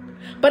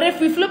 But if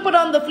we flip it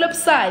on the flip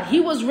side, he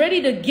was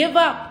ready to give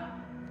up.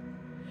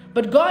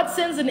 But God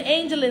sends an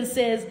angel and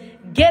says,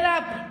 get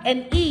up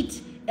and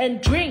eat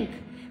and drink.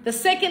 The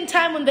second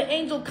time when the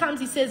angel comes,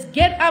 he says,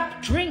 get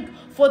up, drink,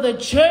 for the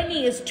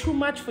journey is too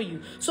much for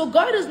you. So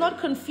God is not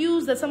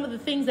confused that some of the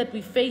things that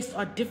we face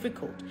are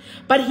difficult.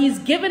 But he's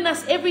given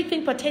us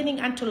everything pertaining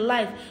unto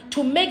life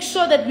to make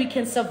sure that we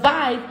can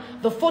survive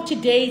the 40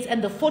 days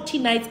and the 40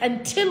 nights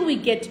until we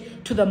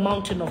get to the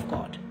mountain of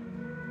God.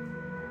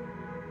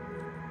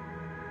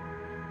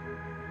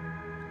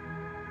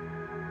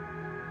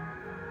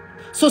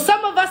 So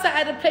some of us are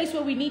at a place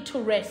where we need to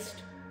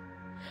rest.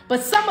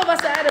 But some of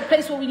us are at a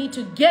place where we need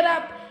to get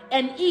up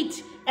and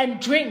eat and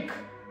drink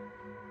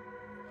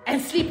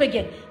and sleep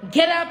again.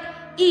 Get up,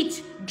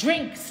 eat,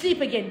 drink,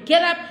 sleep again.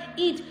 Get up,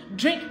 eat,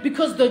 drink,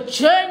 because the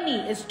journey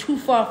is too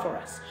far for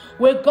us.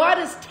 Where God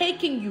is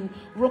taking you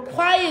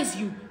requires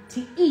you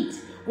to eat.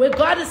 Where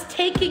God is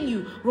taking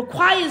you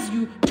requires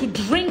you to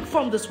drink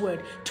from this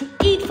word, to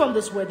eat from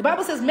this word. The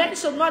Bible says man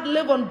shall not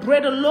live on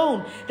bread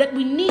alone, that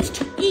we need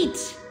to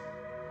eat.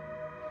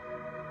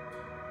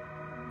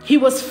 He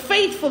was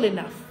faithful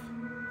enough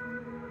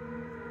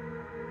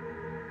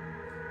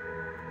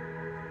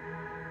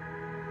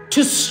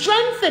to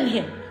strengthen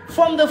him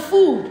from the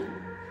food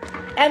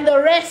and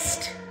the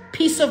rest,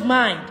 peace of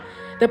mind,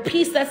 the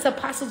peace that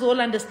surpasses all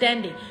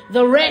understanding,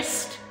 the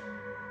rest,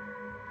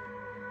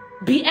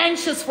 be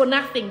anxious for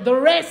nothing, the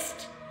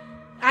rest,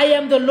 I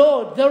am the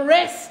Lord, the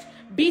rest,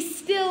 be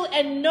still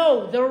and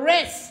know, the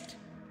rest.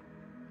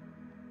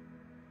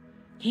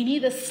 He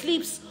neither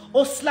sleeps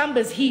or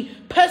slumbers. He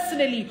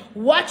personally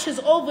watches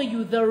over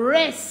you, the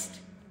rest.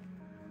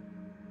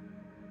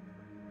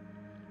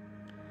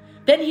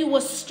 Then he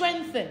was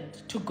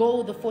strengthened to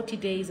go the 40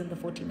 days and the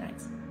 40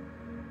 nights.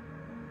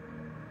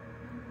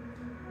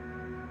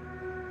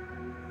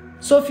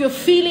 So if you're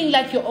feeling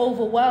like you're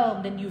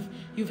overwhelmed and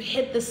you've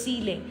hit the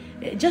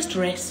ceiling, just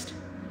rest.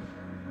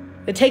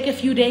 Take a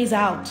few days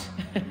out.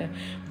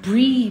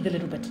 Breathe a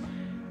little bit.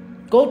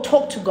 Go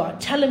talk to God.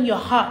 Tell him your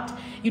heart.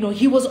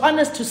 He was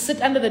honest to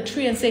sit under the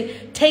tree and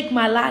say, take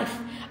my life.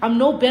 I'm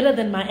no better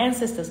than my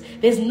ancestors.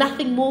 There's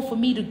nothing more for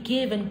me to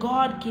give. And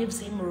God gives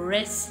him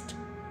rest.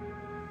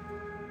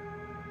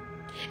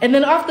 And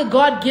then after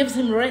God gives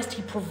him rest,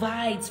 he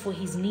provides for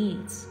his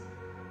needs.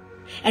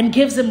 And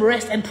gives him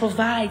rest and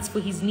provides for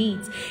his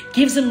needs.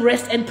 Gives him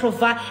rest and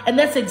provide. And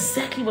that's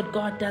exactly what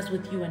God does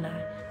with you and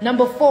I.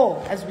 Number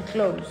 4, as we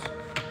close.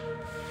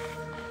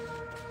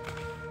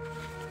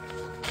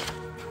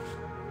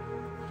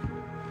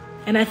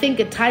 And I think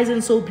it ties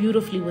in so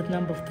beautifully with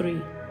number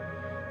 3.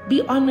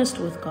 Be honest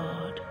with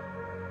God.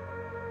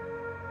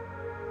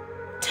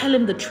 Tell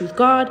him the truth.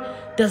 God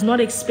does not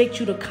expect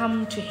you to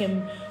come to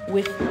him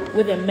with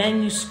a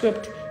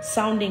manuscript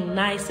sounding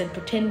nice and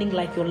pretending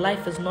like your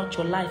life is not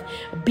your life.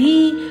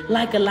 Be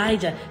like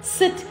Elijah.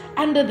 Sit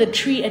under the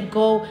tree and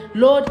go,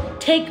 Lord,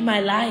 take my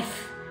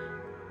life.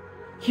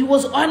 He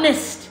was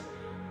honest.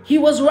 He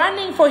was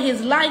running for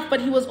his life,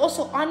 but he was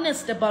also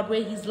honest about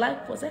where his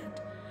life was at.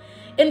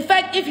 In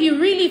fact, if he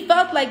really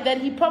felt like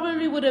that, he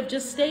probably would have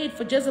just stayed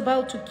for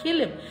Jezebel to kill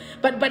him.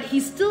 But he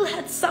still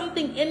had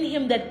something in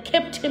him that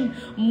kept him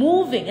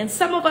moving. And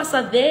some of us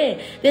are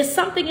there. There's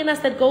something in us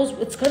that goes,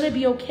 it's going to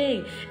be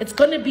okay. It's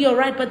going to be all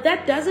right. But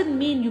that doesn't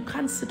mean you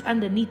can't sit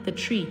underneath the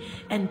tree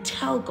and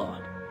tell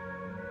God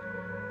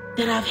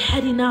that I've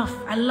had enough.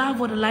 I love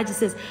what Elijah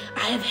says.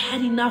 I have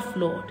had enough,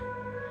 Lord.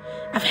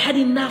 I've had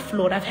enough,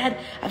 Lord. I've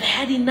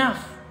had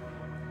enough.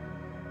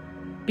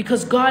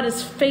 Because God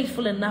is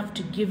faithful enough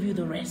to give you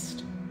the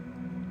rest.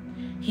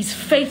 He's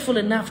faithful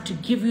enough to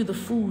give you the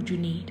food you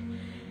need,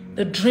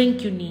 the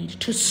drink you need,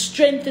 to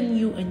strengthen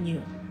you anew.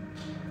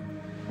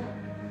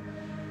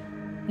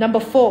 Number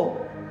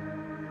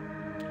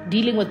 4,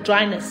 dealing with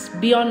dryness.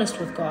 Be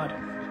honest with God.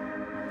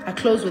 I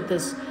close with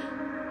this.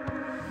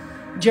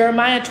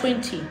 Jeremiah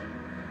 20.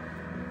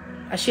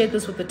 I shared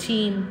this with the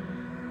team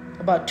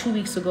about 2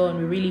 weeks ago and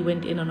we really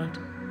went in on it.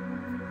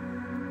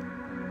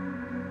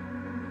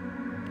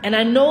 And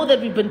I know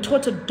that we've been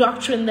taught a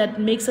doctrine that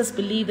makes us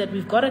believe that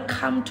we've got to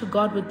come to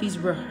God with these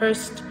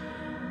rehearsed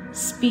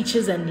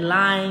speeches and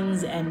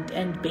lines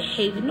and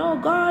behavior. No,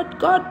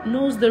 God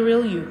knows the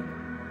real you.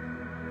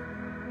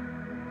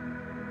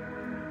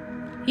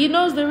 He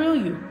knows the real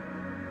you.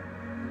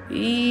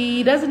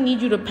 He doesn't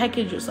need you to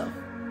package yourself.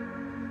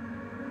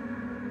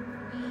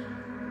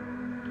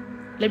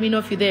 Let me know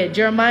if you're there.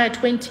 Jeremiah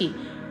 20.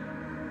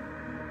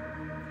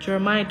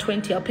 Jeremiah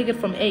 20. I'll pick it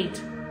from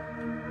 8.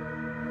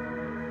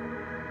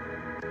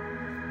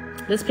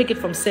 Let's pick it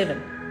from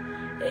 7.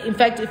 In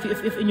fact,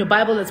 if in your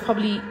Bible, it's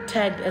probably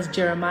tagged as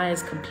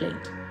Jeremiah's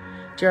complaint.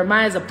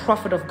 Jeremiah is a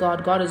prophet of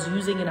God. God is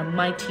using in a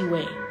mighty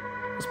way.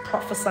 He was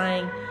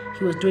prophesying.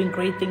 He was doing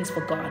great things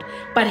for God.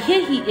 But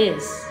here he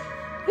is.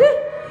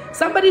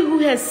 Somebody who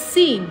has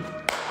seen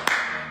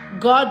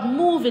God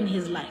move in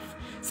his life.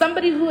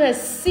 Somebody who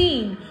has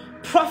seen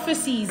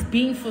prophecies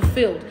being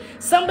fulfilled.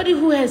 Somebody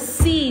who has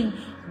seen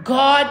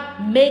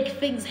God make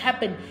things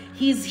happen.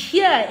 He's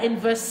here in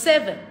verse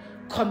 7.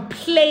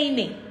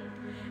 Complaining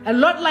A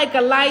lot like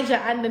Elijah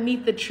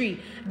underneath the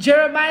tree.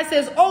 Jeremiah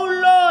says, oh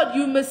Lord,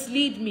 you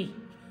mislead me.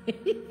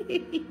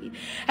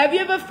 Have you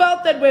ever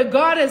felt that where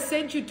God has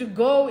sent you to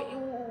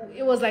go,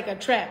 it was like a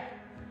trap?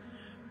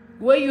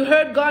 Where you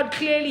heard God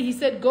clearly, he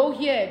said, go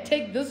here,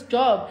 take this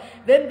job.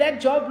 Then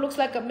that job looks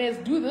like a mess.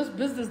 Do this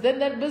business, then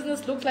that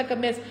business looks like a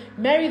mess.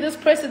 Marry this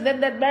person, then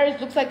that marriage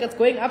looks like it's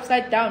going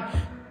upside down.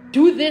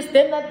 Do this,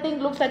 then that thing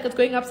looks like it's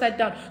going upside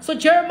down. So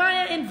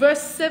Jeremiah in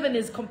verse 7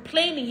 is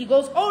complaining. He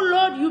goes, oh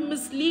Lord, you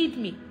mislead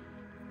me.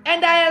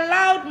 And I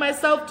allowed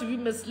myself to be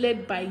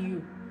misled by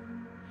you.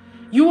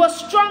 You are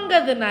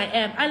stronger than I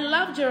am. I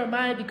love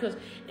Jeremiah because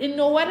in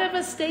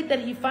whatever state that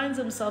he finds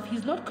himself,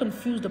 he's not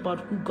confused about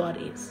who God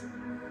is.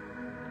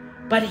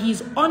 But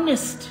he's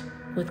honest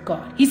with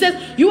God. He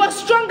says, you are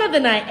stronger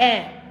than I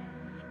am,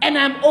 and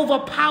I'm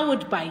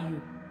overpowered by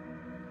you.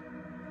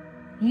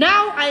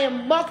 Now I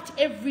am mocked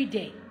every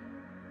day.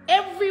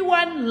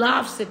 Everyone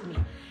laughs at me.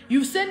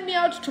 You sent me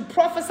out to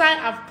prophesy.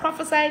 I've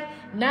prophesied.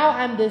 Now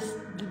I'm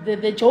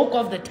the joke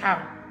of the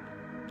town.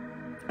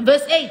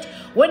 Verse 8,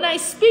 when I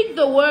speak,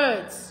 the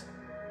words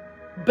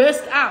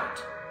burst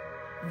out,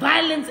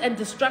 violence and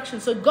destruction.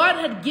 So God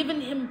had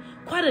given him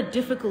quite a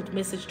difficult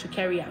message to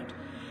carry out.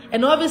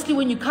 And obviously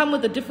when you come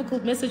with a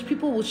difficult message,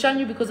 people will shun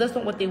you because that's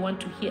not what they want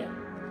to hear.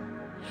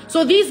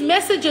 So these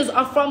messages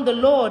are from the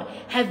Lord,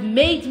 have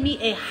made me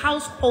a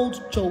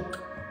household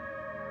joke.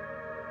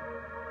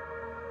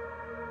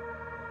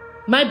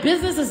 My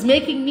business is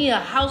making me a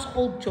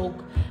household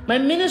joke. My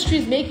ministry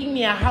is making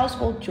me a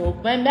household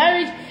joke. My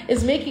marriage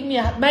is making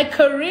me my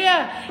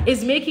career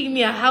is making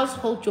me a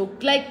household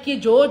joke. Like ki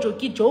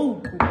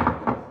joke.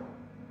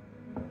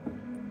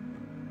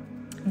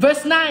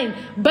 Verse 9,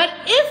 but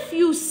if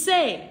you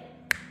say,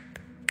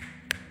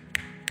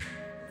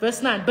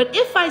 verse 9, but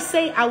if I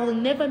say I will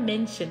never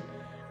mention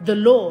the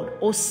Lord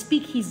or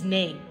speak his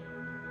name,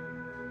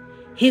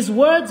 his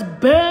words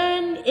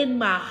burn in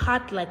my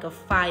heart like a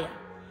fire.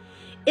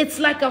 It's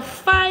like a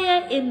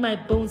fire in my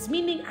bones,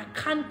 meaning I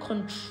can't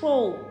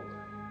control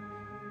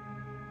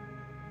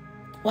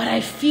what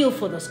I feel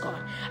for this God.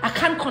 I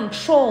can't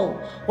control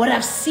what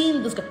I've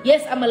seen this God.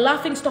 Yes, I'm a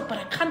laughing stock, but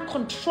I can't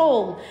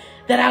control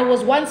that I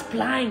was once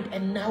blind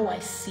and now I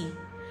see.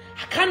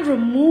 I can't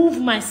remove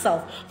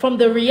myself from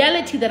the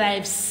reality that I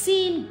have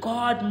seen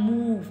God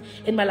move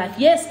in my life.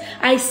 Yes,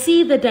 I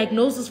see the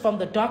diagnosis from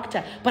the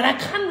doctor, but I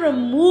can't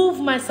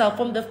remove myself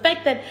from the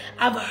fact that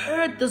I've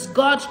heard this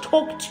God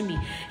talk to me.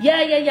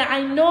 Yeah,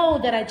 I know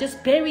that I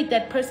just buried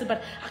that person,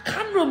 but I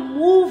can't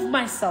remove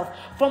myself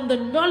from the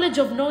knowledge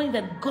of knowing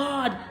that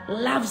God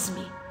loves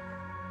me.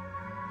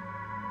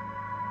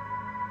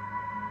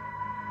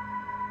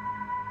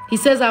 He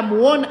says, I'm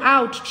worn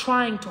out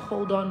trying to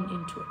hold on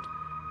into it.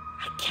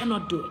 I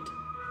cannot do it.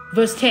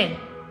 Verse 10.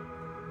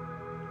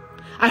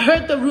 I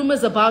heard the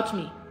rumors about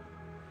me.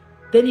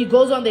 Then he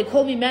goes on, they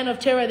call me man of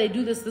terror. They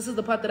do this. This is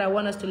the part that I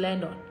want us to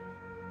land on.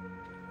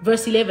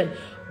 Verse 11.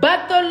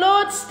 But the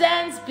Lord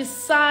stands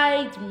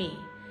beside me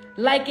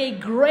like a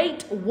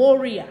great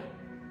warrior.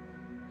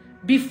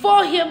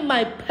 Before him,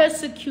 my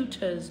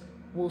persecutors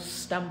will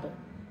stumble.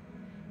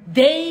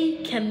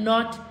 They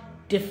cannot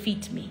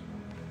defeat me.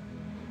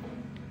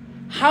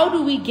 How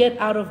do we get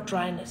out of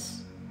dryness?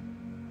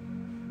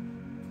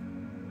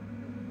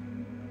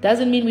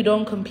 Doesn't mean we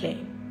don't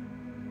complain.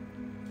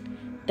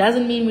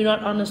 Doesn't mean we're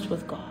not honest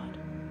with God.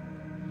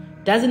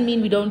 Doesn't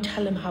mean we don't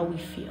tell him how we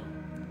feel.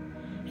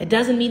 It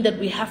doesn't mean that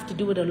we have to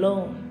do it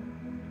alone.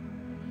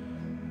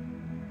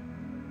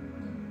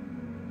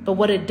 But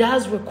what it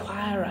does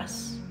require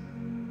us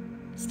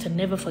is to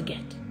never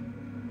forget.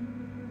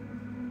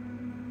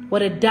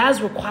 What it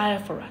does require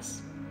for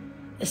us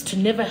is to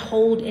never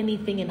hold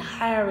anything in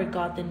higher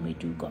regard than we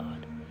do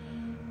God.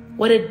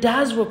 What it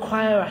does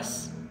require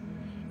us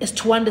is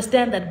to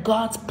understand that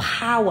God's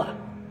power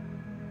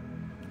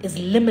is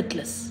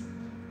limitless.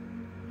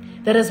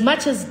 That as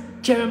much as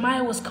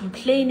Jeremiah was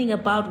complaining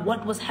about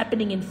what was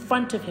happening in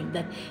front of him,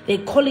 that they're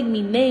calling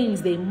me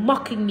names, they're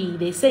mocking me,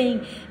 they're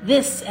saying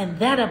this and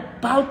that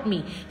about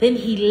me, then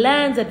he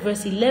lands at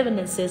verse 11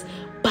 and says,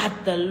 but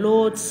the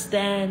Lord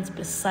stands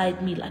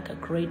beside me like a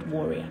great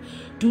warrior.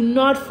 Do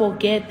not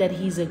forget that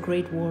he's a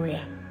great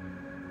warrior.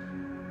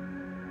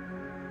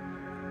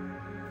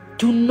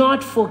 Do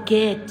not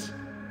forget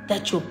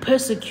that your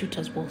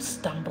persecutors will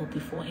stumble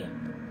before him.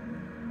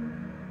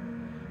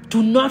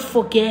 Do not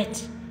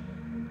forget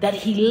that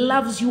he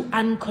loves you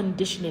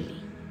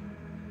unconditionally.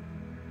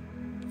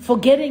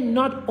 Forgetting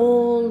not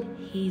all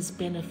his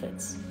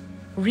benefits.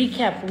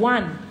 Recap: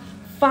 1,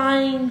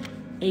 find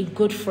a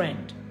good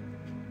friend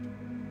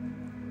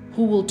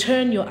who will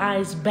turn your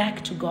eyes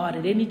back to God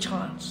at any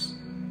chance.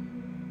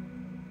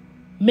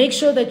 Make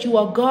sure that you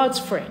are God's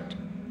friend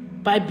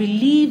by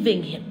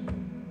believing him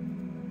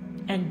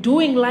and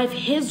doing life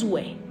his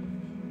way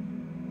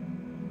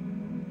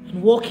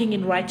and walking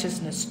in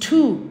righteousness.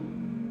 2,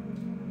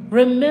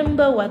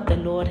 remember what the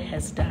Lord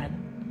has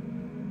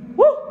done.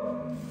 Woo!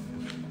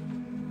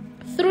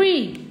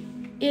 3,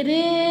 it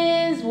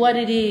is what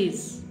it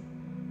is.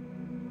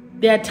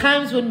 There are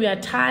times when we are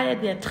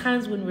tired. There are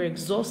times when we're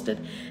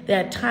exhausted.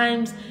 There are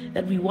times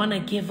that we want to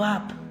give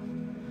up.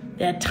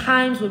 There are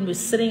times when we're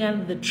sitting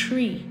under the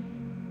tree.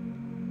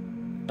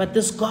 But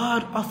this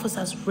God offers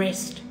us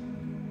rest.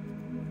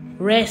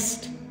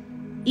 Rest,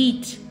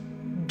 eat,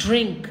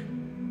 drink,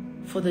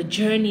 for the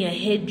journey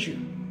ahead you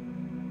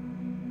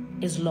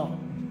is long.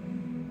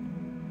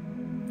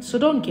 So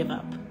don't give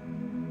up.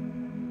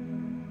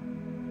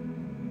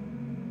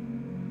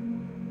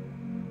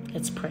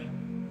 Let's pray.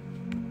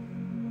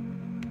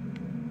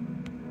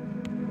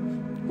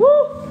 Woo!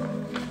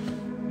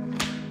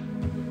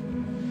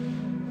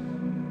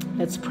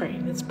 Let's pray.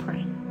 Let's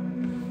pray.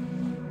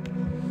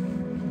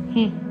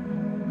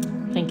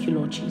 Thank you,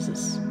 Lord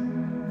Jesus.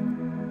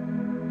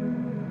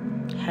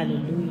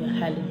 Hallelujah,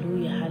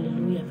 hallelujah,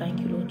 hallelujah.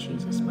 Thank you, Lord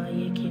Jesus.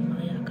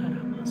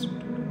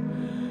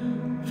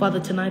 Father,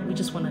 tonight we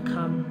just want to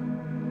come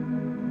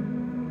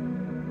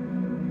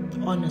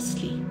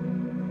honestly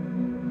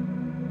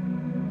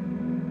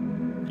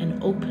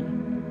and open.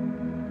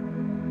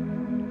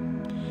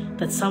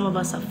 That some of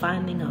us are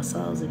finding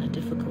ourselves in a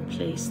difficult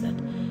place, that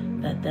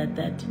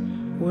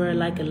we're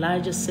like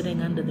Elijah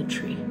sitting under the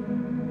tree.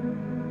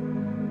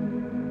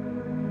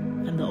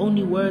 And the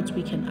only words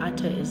we can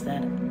utter is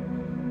that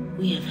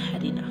we have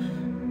had enough.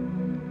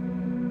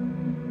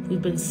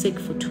 We've been sick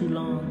for too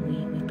long.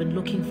 We've been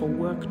looking for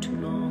work too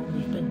long.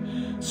 We've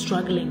been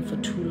struggling for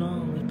too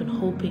long. We've been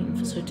hoping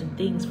for certain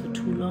things for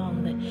too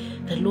long.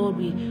 That Lord,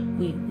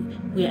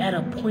 we're at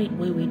a point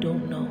where we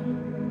don't know.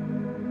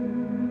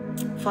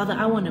 Father,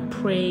 I want to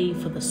pray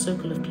for the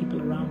circle of people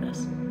around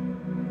us.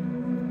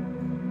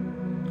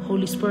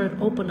 Holy Spirit,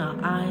 open our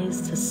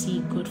eyes to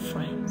see good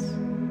friends.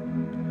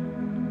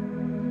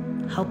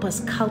 Help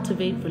us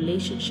cultivate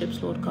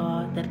relationships, Lord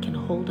God, that can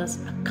hold us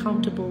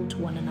accountable to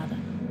one another.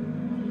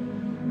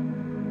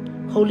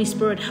 Holy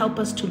Spirit, help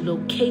us to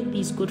locate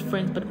these good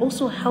friends, but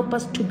also help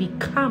us to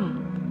become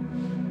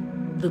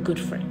the good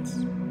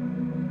friends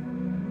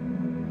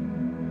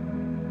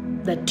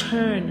that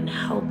turn and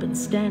help and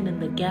stand in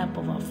the gap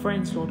of our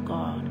friends, Lord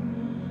God,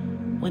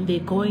 when they're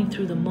going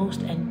through the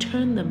most, and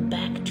turn them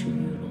back to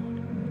you,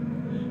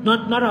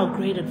 Lord. Not our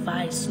great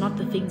advice, not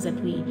the things that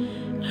we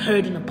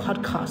heard in a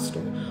podcast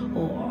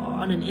or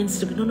on an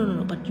Instagram.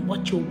 No, but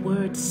what your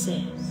word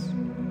says.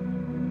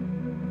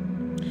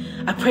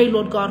 I pray,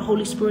 Lord God,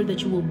 Holy Spirit,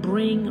 that you will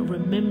bring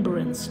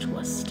remembrance to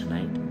us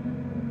tonight.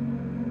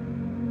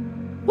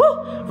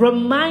 Woo!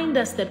 Remind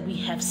us that we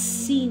have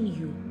seen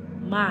you.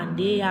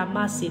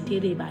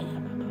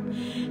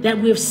 That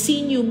we have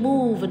seen you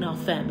move in our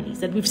families,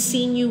 that we've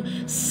seen you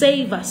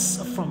save us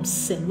from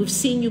sin. We've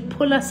seen you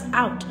pull us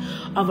out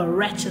of a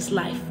righteous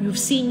life. We've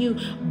seen you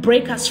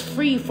break us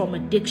free from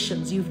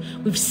addictions.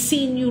 We've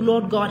seen you,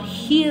 Lord God,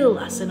 heal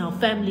us and our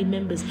family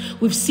members.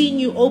 We've seen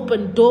you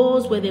open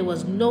doors where there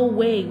was no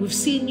way. We've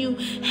seen you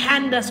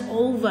hand us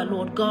over,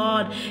 Lord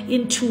God,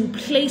 into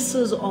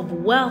places of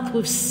wealth.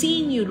 We've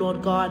seen you,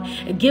 Lord God,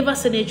 give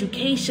us an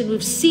education.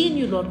 We've seen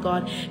you, Lord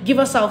God, give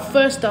us our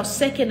first, our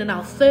second, and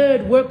our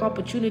third work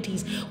opportunities.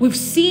 We've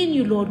seen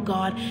you, Lord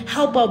God,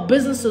 help our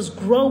businesses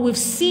grow. We've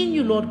seen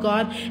you, Lord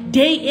God,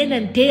 day in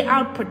and day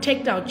out,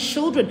 protect our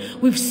children.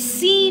 We've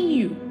seen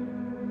you.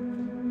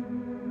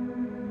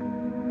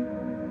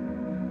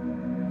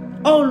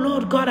 Oh,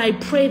 Lord God, I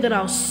pray that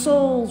our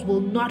souls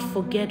will not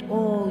forget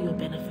all your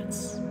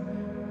benefits.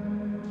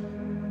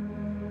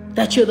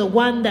 That you're the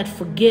one that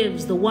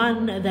forgives, the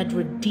one that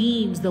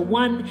redeems, the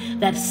one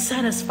that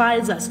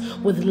satisfies us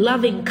with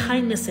loving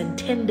kindness and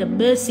tender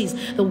mercies,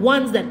 the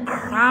ones that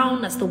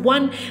crown us, the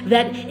one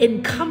that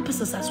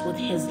encompasses us with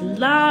his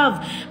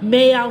love.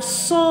 May our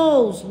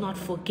souls not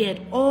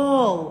forget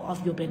all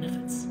of your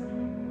benefits.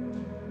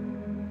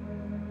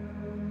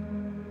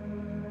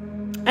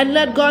 And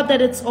let God,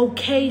 that it's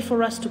okay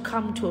for us to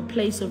come to a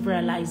place of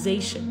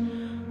realization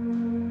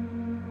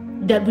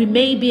that we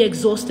may be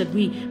exhausted,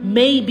 we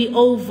may be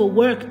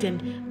overworked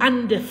and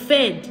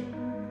underfed.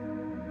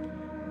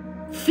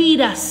 Feed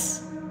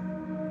us.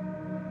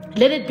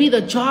 Let it be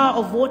the jar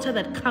of water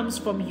that comes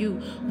from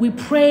you. We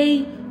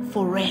pray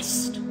for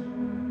rest.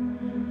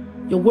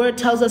 Your word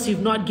tells us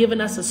you've not given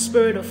us a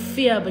spirit of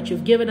fear, but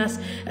you've given us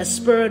a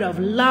spirit of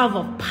love,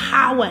 of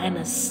power, and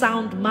a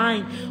sound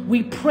mind.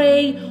 We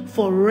pray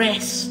for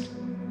rest.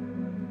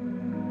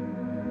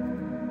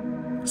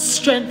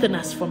 Strengthen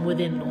us from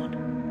within, Lord.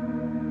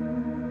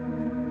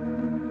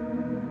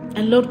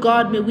 And Lord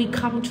God, may we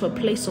come to a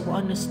place of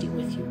honesty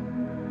with you,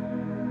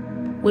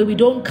 where we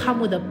don't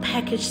come with a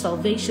packaged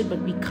salvation, but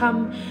we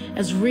come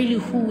as really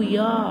who we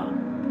are,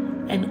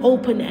 and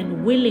open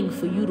and willing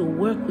for you to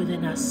work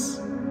within us.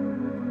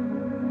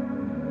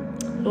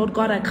 Lord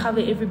God, I cover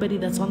everybody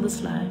that's on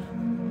this live.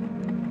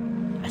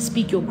 I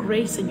speak your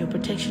grace and your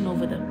protection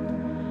over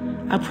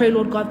them. I pray,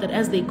 Lord God, that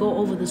as they go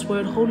over this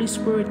word, Holy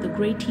Spirit, the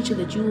great teacher,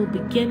 that you will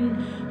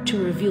begin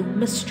to reveal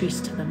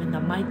mysteries to them in the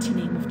mighty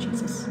name of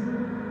Jesus.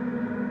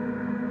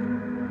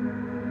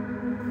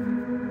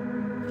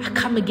 I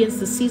come against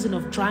the season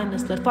of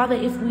dryness, that Father,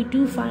 if we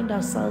do find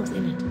ourselves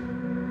in it,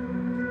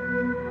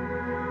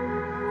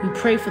 We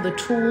pray for the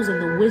tools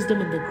and the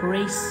wisdom and the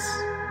grace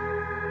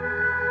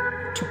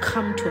to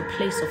come to a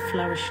place of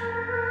flourishing,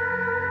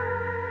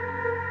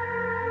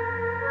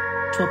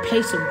 to a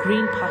place of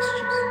green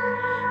pastures.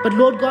 But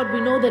Lord God,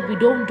 we know that we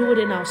don't do it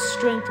in our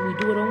strength. We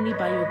do it only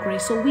by your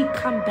grace. So we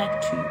come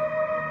back to you.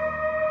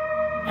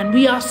 And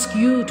we ask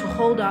you to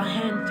hold our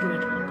hand through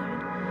it, Lord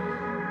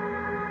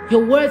God.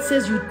 Your word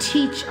says you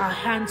teach our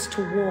hands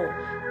to war.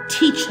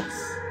 Teach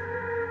us.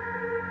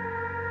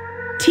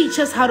 Teach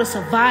us how to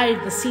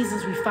survive the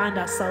seasons we find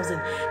ourselves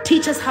in.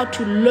 Teach us how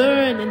to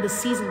learn in the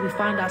seasons we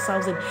find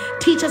ourselves in.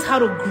 Teach us how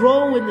to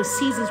grow in the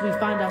seasons we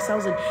find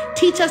ourselves in.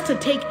 Teach us to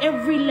take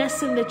every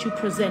lesson that you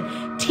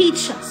present.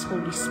 Teach us,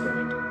 Holy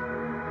Spirit.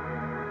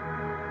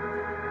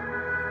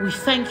 We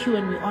thank you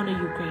and we honor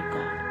you, great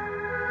God.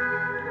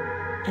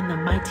 In the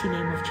mighty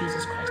name of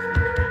Jesus Christ.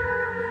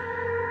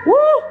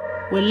 Woo!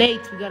 We're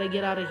late. We got to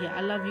get out of here.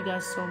 I love you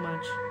guys so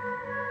much.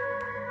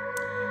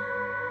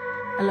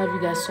 I love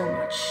you guys so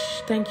much.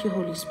 Thank you,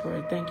 Holy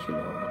Spirit. Thank you,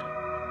 Lord.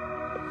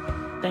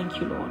 Thank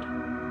you, Lord.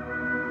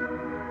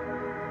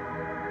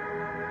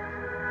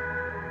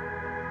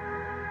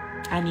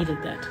 I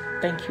needed that.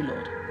 Thank you,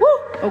 Lord. Woo!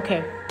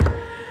 Okay.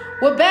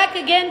 We're back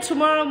again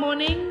tomorrow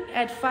morning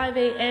at 5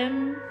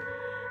 a.m.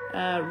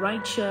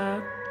 Right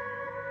here.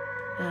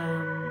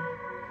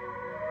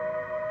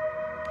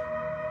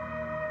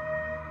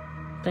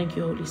 Thank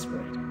you, Holy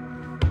Spirit.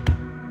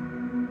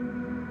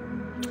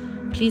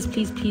 Please,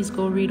 please, please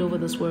go read over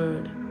this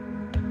word.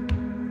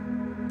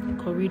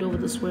 Go read over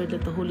this word.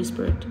 Let the Holy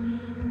Spirit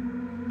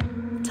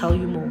tell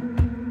you more.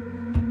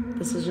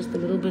 This is just a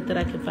little bit that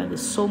I can find.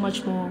 There's so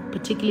much more,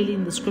 particularly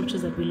in the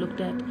scriptures that we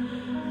looked at.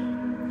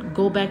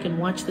 Go back and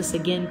watch this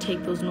again.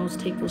 Take those notes.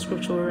 Take those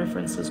scriptural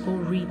references. Go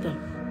read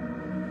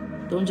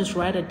them. Don't just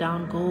write it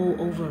down. Go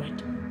over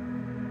it.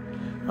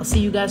 I'll see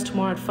you guys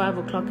tomorrow at 5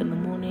 o'clock in the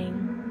morning.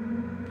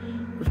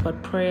 We've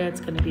got prayer. It's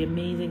going to be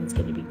amazing. It's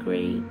going to be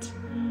great.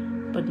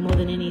 But more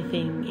than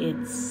anything,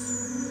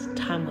 it's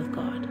time with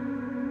God.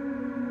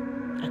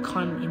 I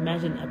can't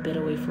imagine a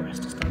better way for us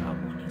to start our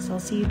morning. So I'll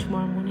see you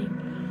tomorrow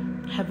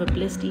morning. Have a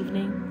blessed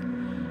evening.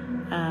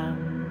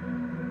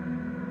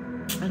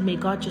 And may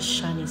God just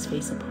shine his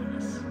face upon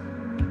us.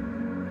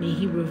 May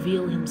he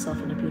reveal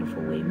himself in a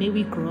beautiful way. May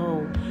we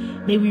grow.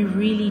 May we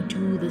really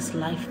do this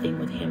life thing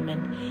with him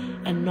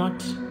and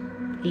not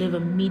live a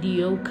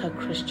mediocre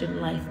Christian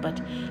life,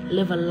 but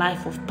live a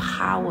life of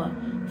power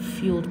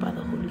fueled by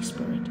the Holy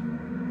Spirit.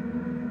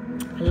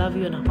 I love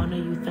you and I honor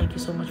you. Thank you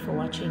so much for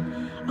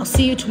watching. I'll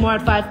see you tomorrow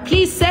at 5.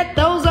 Please set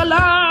those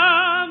alarms.